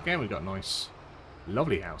forest. Again, we've got a nice,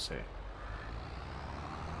 lovely house here.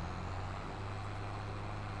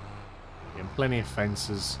 Again, plenty of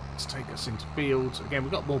fences to take us into fields. Again,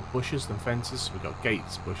 we've got more bushes than fences. So we've got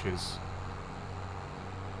gates, bushes.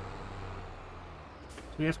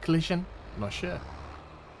 Do we have collision? I'm not sure.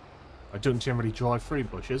 I don't generally drive through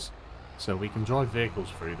bushes, so we can drive vehicles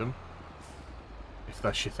through them. If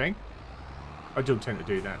that's your thing. I don't tend to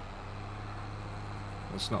do that.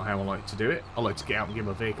 That's not how I like to do it. I like to get out and give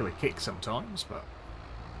my vehicle a kick sometimes, but...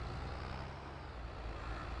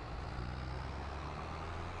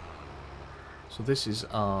 So this is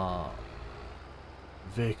our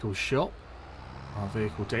vehicle shop, our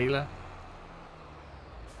vehicle dealer.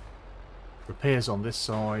 Repairs on this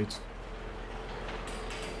side.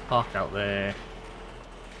 Park out there.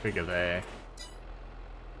 Trigger there.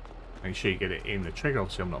 Make sure you get it in the trigger.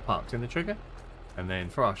 Obviously I'm not parked in the trigger. And then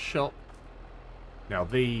for our shop, now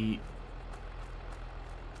the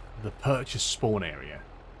purchase spawn area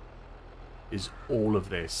is all of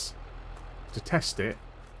this. To test it,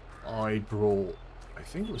 I brought, I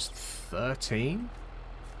think it was 13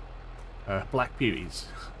 Black Beauties,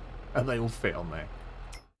 and they all fit on there.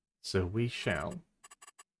 So we shall.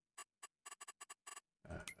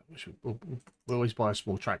 We always buy a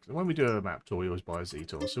small tractor. When we do a map tour, we always buy a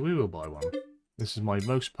Z-Tour, so we will buy one. This is my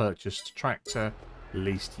most purchased tractor,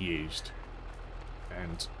 least used.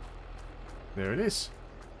 And there it is.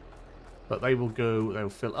 But they will go, they'll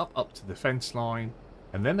fill up to the fence line,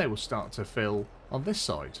 and then they will start to fill on this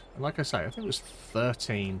side. And like I say, I think it was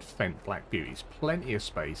 13 Fendt Black Beauties. Plenty of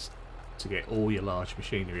space to get all your large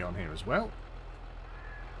machinery on here as well.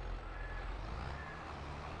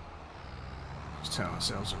 Just turn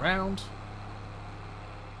ourselves around.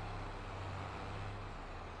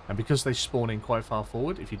 And because they spawn in quite far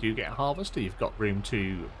forward, if you do get a harvester, you've got room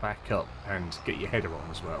to back up and get your header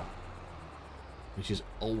on as well. Which is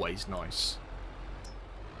always nice.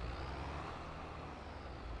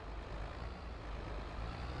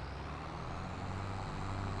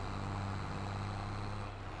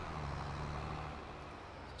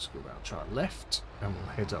 Let's go around, try left, and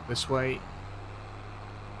we'll head up this way.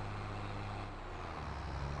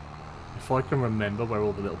 If I can remember where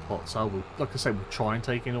all the little plots are, we'll, like I said, we'll try and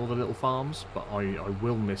take in all the little farms, but I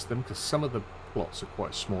will miss them because some of the plots are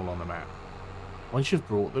quite small on the map. Once you've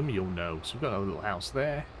brought them, you'll know. So we've got a little house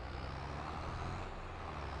there.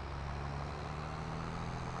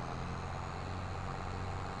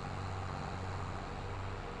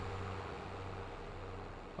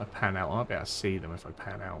 If I pan out, I might be able to see them if I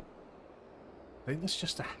pan out. I think there's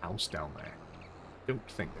just a house down there. I don't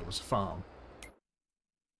think there was a farm.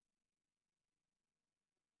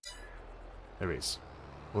 There is.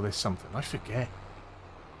 Well, there's something. I forget.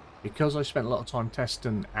 Because I spent a lot of time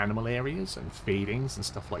testing animal areas and feedings and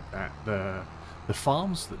stuff like that, the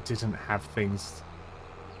farms that didn't have things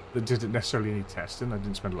that didn't necessarily need testing, I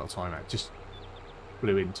didn't spend a lot of time at. Just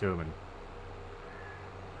flew into them and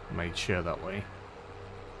made sure that way.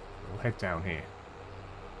 We'll head down here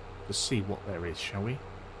to see what there is, shall we?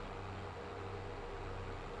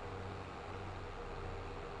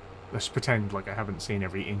 Let's pretend like I haven't seen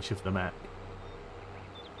every inch of the map.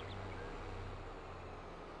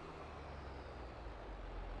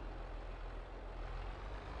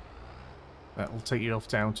 That will take you off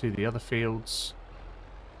down to the other fields.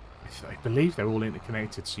 I believe they're all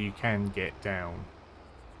interconnected, so you can get down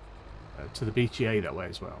to the BTA that way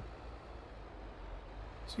as well.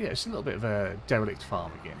 So yeah, it's a little bit of a derelict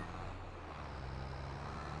farm again.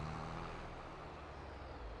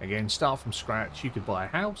 Again, start from scratch. You could buy a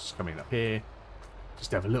house, come in up here,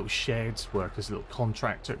 just have a little shed, work as a little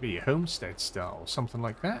contractor, be a homestead style or something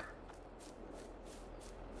like that.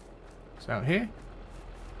 So out here.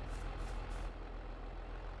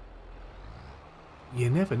 You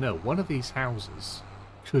never know, one of these houses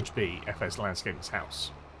could be FS Landscaping's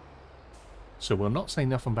house. So we'll not say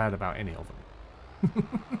nothing bad about any of them.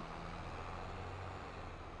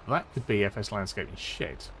 That could be FS Landscaping's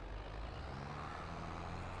shed.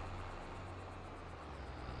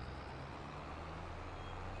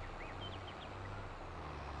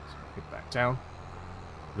 So get back down.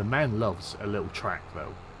 The man loves a little track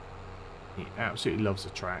though. He absolutely loves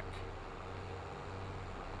a track.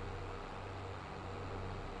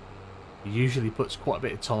 He usually puts quite a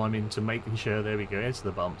bit of time into making sure, there we go, here's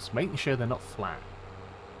the bumps, making sure they're not flat.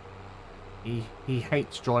 He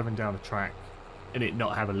hates driving down a track and it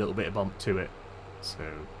not have a little bit of bump to it. So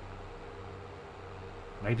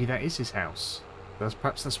maybe that is his house.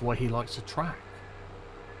 Perhaps that's why he likes a track.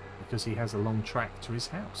 Because he has a long track to his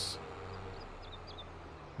house.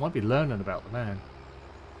 Might be learning about the man.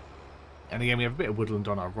 And again, we have a bit of woodland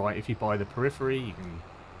on our right. If you buy the periphery, you can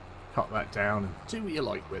cut that down and do what you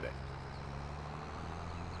like with it.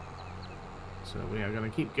 So we are going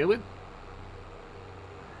to keep going.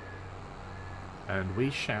 And we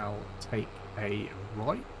shall take a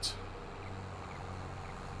right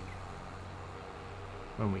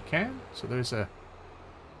when we can. So there's a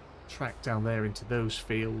track down there into those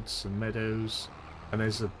fields and meadows. And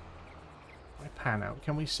there's a... I pan out.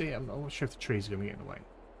 Can we see it? I'm not sure if the trees are going to get in the way.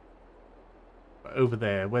 But over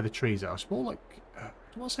there, where the trees are, it's more like... I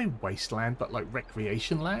don't want to say wasteland, but like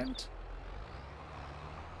recreation land.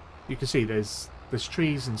 You can see there's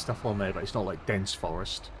trees and stuff on there, but it's not like dense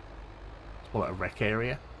forest. It's more like a rec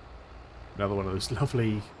area. Another one of those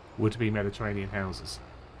lovely would-be Mediterranean houses.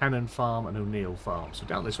 Hannon Farm and O'Neill Farm. So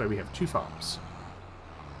down this way we have 2 farms.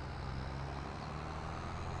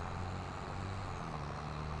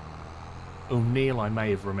 O'Neill I may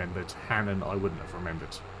have remembered. Hannon I wouldn't have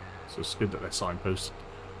remembered. So it's good that they're signposted.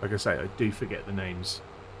 Like I say, I do forget the names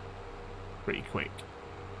pretty quick.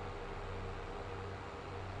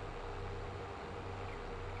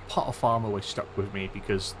 Potter Farm always stuck with me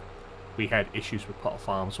because we had issues with Potter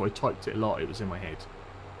Farm, so I typed it a lot, it was in my head.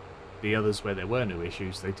 The others where there were no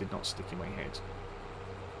issues, they did not stick in my head.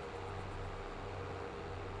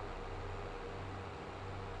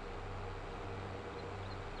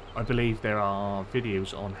 I believe there are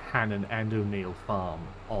videos on Hannon and O'Neill Farm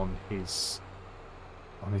on his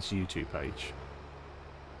YouTube page.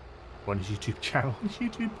 On his YouTube channel, his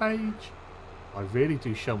YouTube page. I really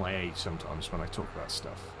do show my age sometimes when I talk about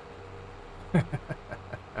stuff.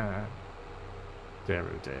 Dear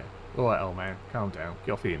oh dear. Alright, old man, calm down.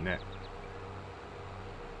 Get off the internet.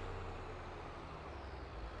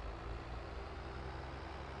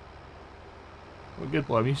 Well, good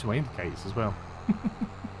boy, I'm using my indicators as well.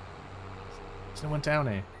 There's no one down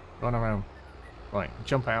here. Run around. Right,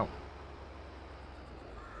 jump out.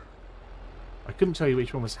 I couldn't tell you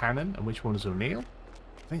which one was Hannon and which one was O'Neill.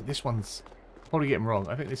 I think this one's... Probably getting wrong.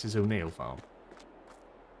 I think this is O'Neill Farm.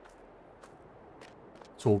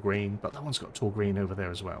 Tall green, but that one's got tall green over there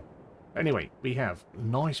as well. Anyway, we have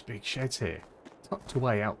nice big sheds here. Tucked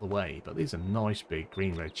away out the way, but these are nice big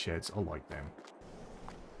green-red sheds. I like them.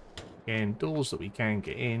 Again, doors that we can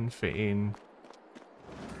get in, fit in.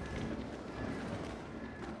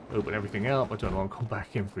 Open everything up. I don't want to come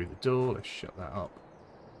back in through the door. Let's shut that up.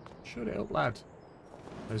 Shut it up, lad.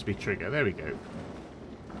 There's my trigger. There we go.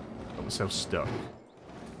 Got myself stuck.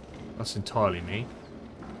 That's entirely me.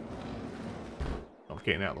 Not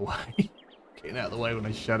getting out of the way. Getting out of the way when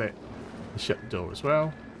I shut it. I shut the door as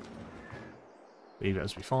well. Leave it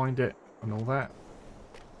as we find it and all that.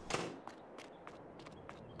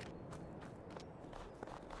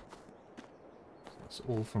 That's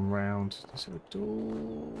all from round. Is there a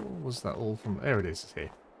door? Was that all from... There it is, it's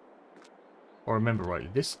here. If I remember rightly,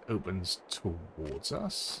 this opens towards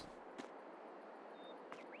us.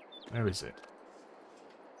 Where is it?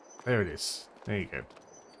 There it is. There you go.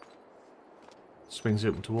 Swings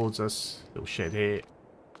open towards us. Little shed here.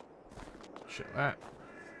 Shut that.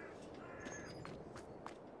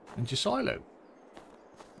 And your silo.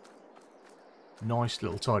 Nice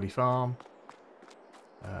little tidy farm.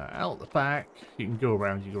 Out the back, you can go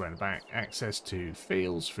around, you go around the back. Access to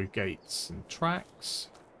fields through gates and tracks.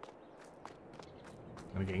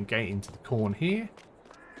 And again, gate into the corn here.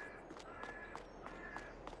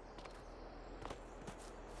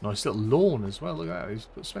 Nice little lawn as well. Look at that.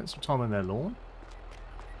 They've spent some time on their lawn.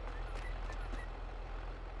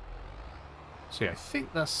 So yeah, I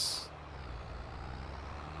think that's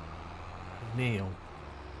Neil.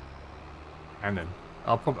 Hannon.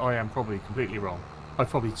 I am probably completely wrong. I've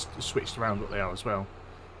probably switched around what they are as well.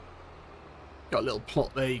 Got a little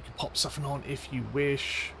plot there you can pop something on if you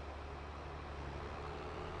wish.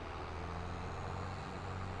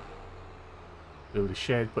 Build a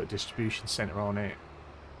shed, put a distribution centre on it.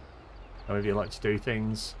 However you like to do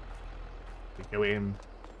things. We go in.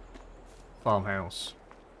 Farmhouse.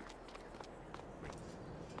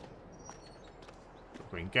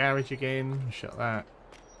 Green garage again. Shut that.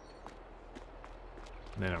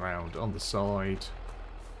 And then around on the side.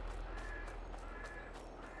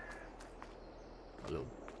 A little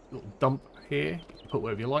dump here. You can put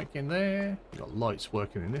whatever you like in there. You've got lights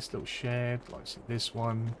working in this little shed. Lights in this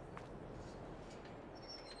one.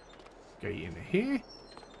 Gate in here.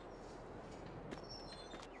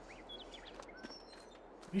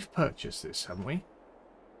 We've purchased this, haven't we?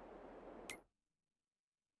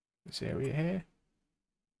 This area here.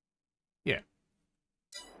 Yeah.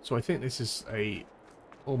 So I think this is a...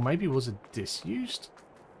 Or maybe it was a disused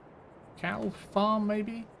cow farm,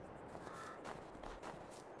 maybe?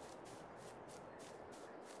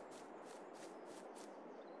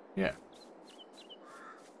 Yeah.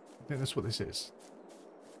 I think that's what this is.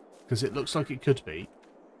 Because it looks like it could be,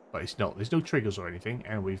 but it's not. There's no triggers or anything,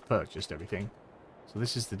 and we've purchased everything. So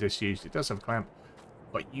this is the disused. It does have a clamp,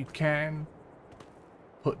 but you can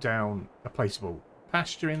put down a placeable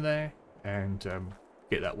pasture in there and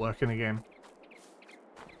get that working again.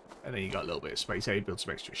 And then you got a little bit of space here, build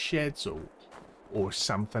some extra sheds or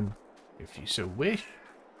something if you so wish.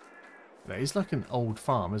 That is like an old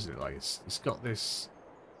farm, isn't it? Like it's got this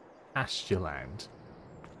pasture land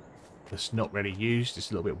that's not really used.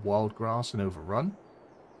 It's a little bit wild grass and overrun.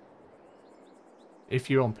 If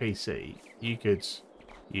you're on PC, you could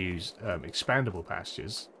use expandable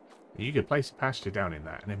pastures. You could place a pasture down in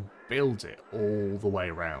that and then build it all the way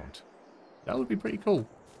around. That would be pretty cool.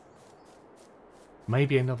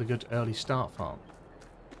 Maybe another good early start farm.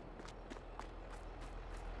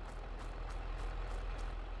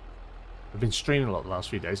 I've been streaming a lot the last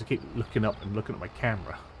few days. I keep looking up and looking at my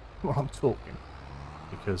camera while I'm talking.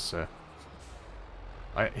 Because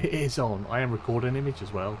it is on. I am recording an image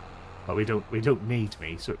as well. But we don't need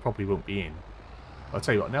me, so it probably won't be in. I'll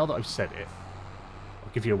tell you what, now that I've said it,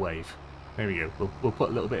 I'll give you a wave. There we go. We'll put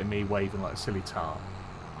a little bit of me waving like a silly tar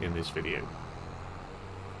in this video.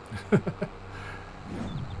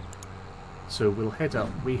 So we'll head up.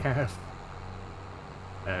 We have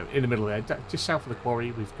in the middle there, just south of the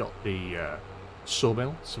quarry, we've got the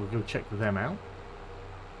sawmill, so we'll go check them out.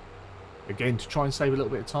 Again, to try and save a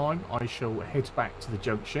little bit of time, I shall head back to the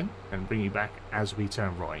junction and bring you back as we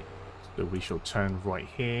turn right. So we shall turn right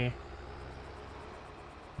here.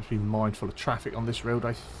 Just be mindful of traffic on this road,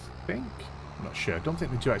 I think. I'm not sure. I don't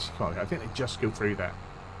think they do actually come. I think they just go through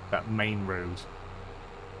that main road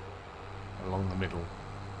along the middle.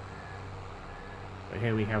 But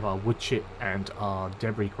here we have our wood chip and our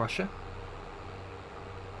debris crusher.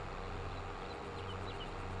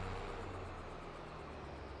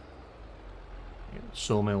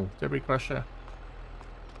 Sawmill, debris crusher.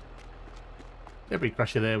 Debris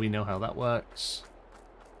crusher there, we know how that works.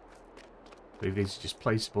 I believe these are just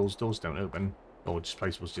placeables, doors don't open. Or just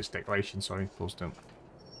placeables, just decoration, sorry, doors don't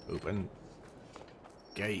open.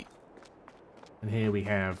 Gate. And here we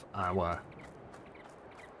have our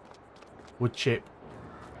wood chip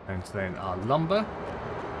and then our lumber.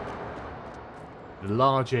 The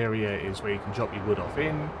large area is where you can drop your wood off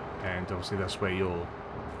in, and obviously that's where your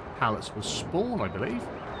pallets will spawn, I believe.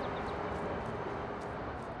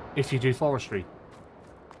 If you do forestry.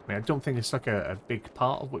 I mean, I don't think it's like a big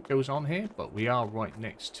part of what goes on here, but we are right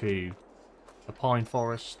next to a pine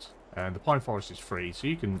forest, and the pine forest is free, so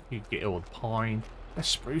you can get all the pine. They're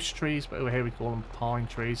spruce trees, but over here we call them pine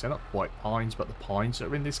trees. They're not quite pines, but the pines that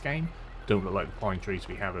are in this game don't look like the pine trees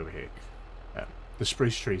we have over here. The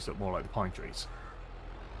spruce trees look more like the pine trees.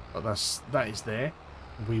 But that is there.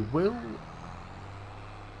 We will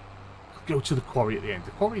go to the quarry at the end.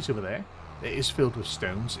 The quarry's over there. It is filled with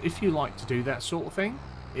stones. If you like to do that sort of thing,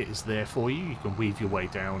 it is there for you. You can weave your way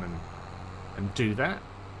down and do that.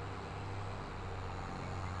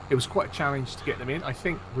 It was quite a challenge to get them in. I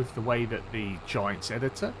think with the way that the Giants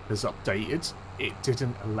editor has updated, it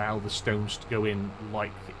didn't allow the stones to go in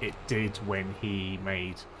like it did when he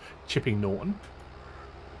made Chipping Norton,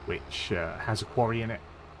 which has a quarry in it.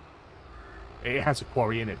 It has a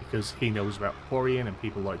quarry in it because he knows about quarrying and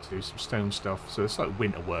people like to do some stone stuff. So it's like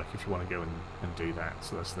winter work if you want to go and do that.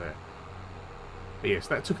 So that's there. But yes,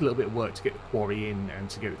 that took a little bit of work to get the quarry in and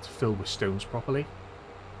to get it to fill with stones properly.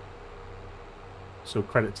 So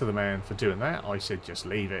credit to the man for doing that. I said just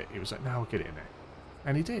leave it. He was like, no, I'll get it in there.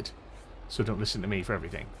 And he did. So don't listen to me for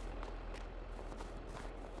everything.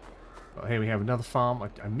 Well, here we have another farm.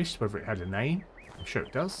 I missed whether it had a name. I'm sure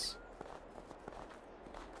it does.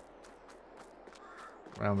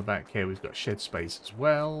 Around the back here we've got shed space as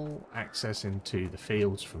well. Access into the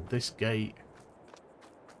fields from this gate.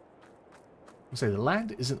 I'll say the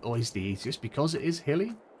land isn't always the easiest because it is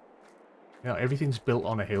hilly. You know, everything's built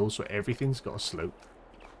on a hill, so everything's got a slope.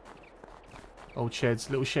 Old sheds,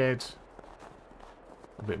 little shed.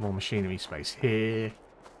 A bit more machinery space here.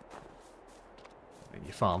 And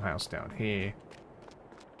your farmhouse down here.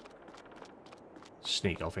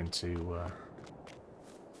 Sneak off into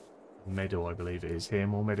meadow, I believe it is here.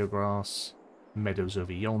 More meadow grass. Meadows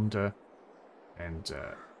over yonder. And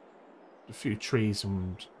a few trees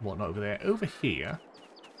and whatnot over there. Over here,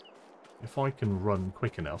 if I can run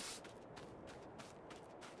quick enough,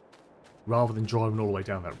 rather than driving all the way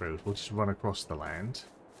down that road, we'll just run across the land.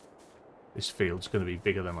 This field's going to be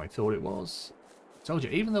bigger than I thought it was. I told you,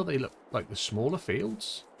 even though they look like the smaller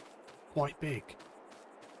fields, quite big.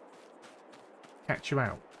 Catch you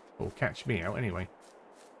out. Or catch me out, anyway.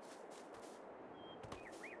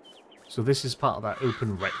 So this is part of that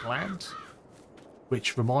open rec land,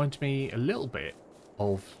 which reminds me a little bit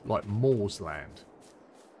of, like, Moore's land.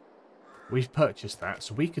 we've purchased that,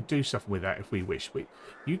 so we could do something with that if we wish.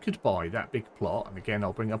 You could buy that big plot, and again,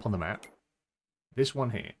 I'll bring up on the map, this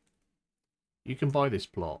one here. You can buy this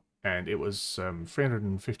plot, and it was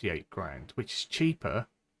 358 grand, which is cheaper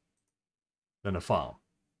than a farm.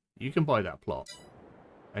 You can buy that plot,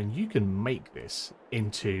 and you can make this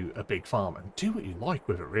into a big farm and do what you like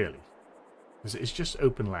with it, really. Because it's just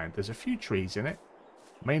open land. There's a few trees in it,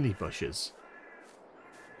 mainly bushes.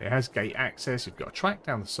 It has gate access. You've got a track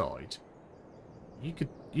down the side. You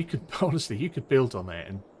could honestly, you could build on there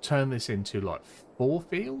and turn this into like 4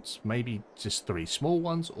 fields, maybe just 3 small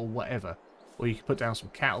ones or whatever. Or you could put down some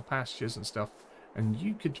cattle pastures and stuff, and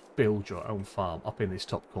you could build your own farm up in this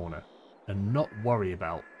top corner and not worry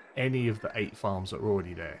about any of the 8 farms that are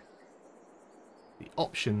already there. The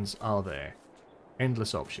options are there.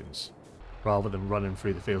 Endless options. Rather than running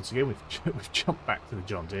through the fields again, we've jumped back to the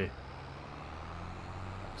John Deere.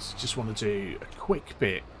 So just want to do a quick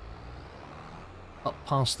bit up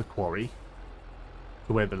past the quarry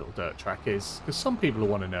to where the little dirt track is, because some people will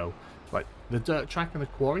want to know, like, the dirt track and the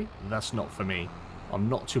quarry, that's not for me. I'm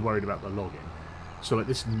not too worried about the logging. So like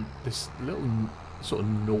this little sort of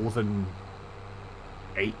northern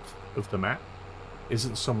 1/8 of the map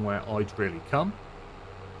isn't somewhere I'd really come,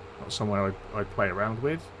 not somewhere I'd play around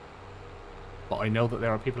with. But I know that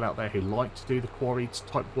there are people out there who like to do the quarry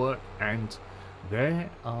type work, and there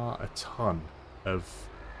are a ton of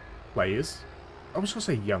players. I was going to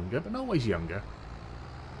say younger, but not always younger.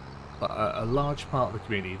 But a large part of the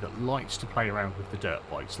community that likes to play around with the dirt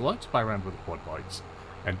bikes, like to play around with the quad bikes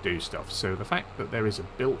and do stuff. So the fact that there is a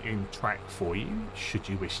built-in track for you, should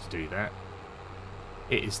you wish to do that,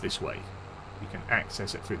 it is this way. You can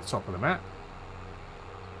access it through the top of the map.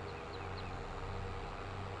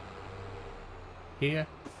 Here,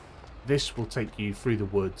 this will take you through the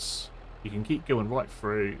woods. You can keep going right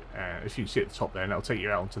through, if you see at the top there, and that'll take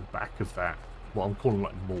you out onto the back of that, what I'm calling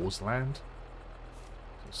like Moor's Land.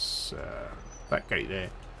 Just, that gate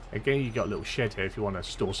there. Again, you got a little shed here if you want to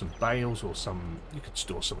store some bales or some. You could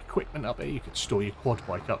store some equipment up here. You could store your quad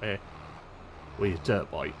bike up here, or your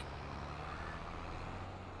dirt bike.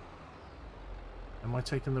 Am I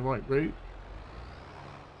taking the right route?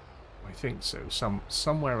 I think so.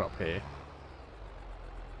 Somewhere up here.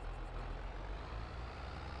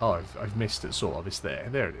 Oh, I've missed it, sort of. It's there.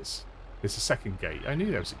 There it is. There's a second gate. I knew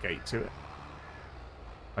there was a gate to it.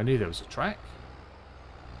 I knew there was a track.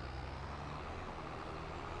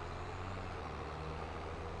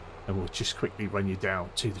 And we'll just quickly run you down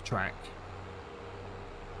to the track.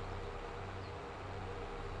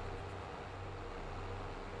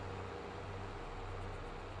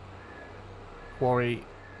 Quarry.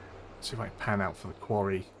 Let's see if I can pan out for the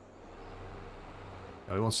quarry.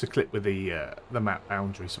 He wants to clip with the map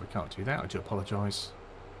boundary, so we can't do that. I do apologise.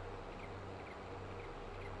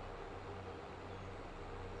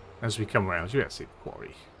 As we come around, you see the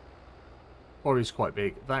quarry. Quarry's quite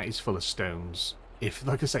big. That is full of stones. If,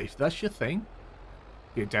 like I say, if that's your thing,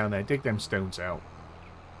 get down there, dig them stones out.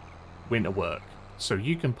 Winter work. So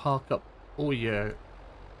you can park up all your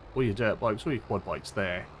dirt bikes, all your quad bikes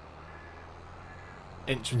there.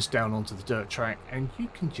 Entrance down onto the dirt track, and you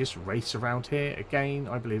can just race around here. Again,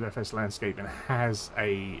 I believe FS Landscaping has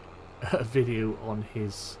a video on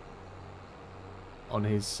his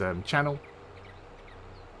channel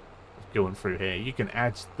going through here. You can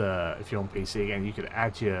add the, if you're on PC again, you could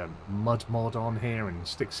add your mud mod on here and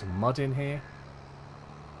stick some mud in here,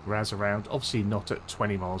 razz around. Obviously not at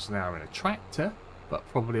 20 miles an hour in a tractor, but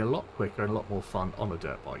probably a lot quicker and a lot more fun on a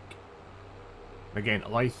dirt bike. Again,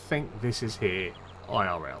 I think this is here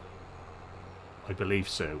IRL. I believe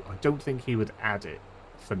so. I don't think he would add it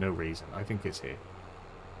for no reason. I think it's here.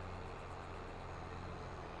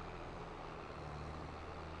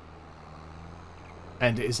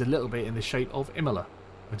 And it is a little bit in the shape of Imola.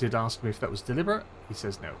 I did ask him if that was deliberate. He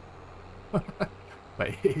says no. But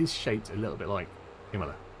it is shaped a little bit like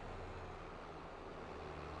Imola.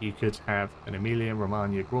 You could have an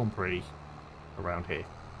Emilia-Romagna Grand Prix around here.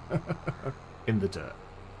 In the dirt.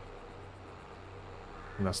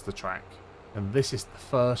 And that's the track. And this is the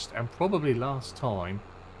first and probably last time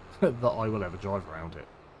that I will ever drive around it.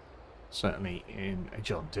 Certainly in a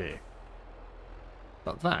John Deere.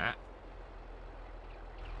 But that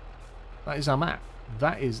is our map.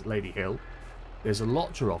 That is Ladyhill. There's a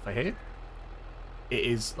lot to offer here. It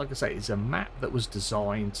is, like I say, it's a map that was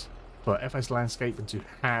designed for FS Landscaping to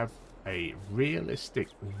have a realistic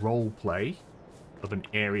role play of an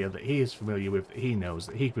area that he is familiar with, that he knows,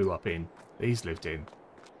 that he grew up in, that he's lived in.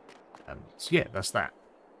 So yeah, that's that.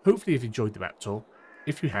 Hopefully you've enjoyed the map tour.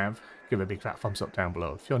 If you have, give it a big fat thumbs up down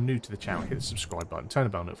below. If you're new to the channel, hit the subscribe button, turn the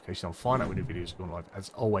bell notification on, find out when new videos are going live.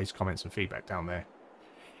 As always, comments and feedback down there.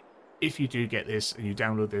 If you do get this and you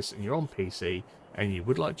download this and you're on PC and you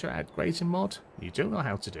would like to add grazing mod, you don't know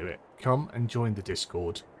how to do it, come and join the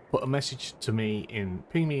Discord. Put a message to me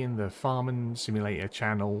ping me in the Farming Simulator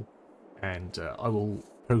channel, and I will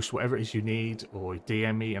post whatever it is you need, or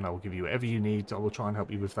DM me and I will give you whatever you need. I will try and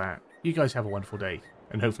help you with that. You guys have a wonderful day,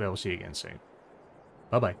 and hopefully I will see you again soon.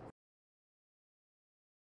 Bye bye.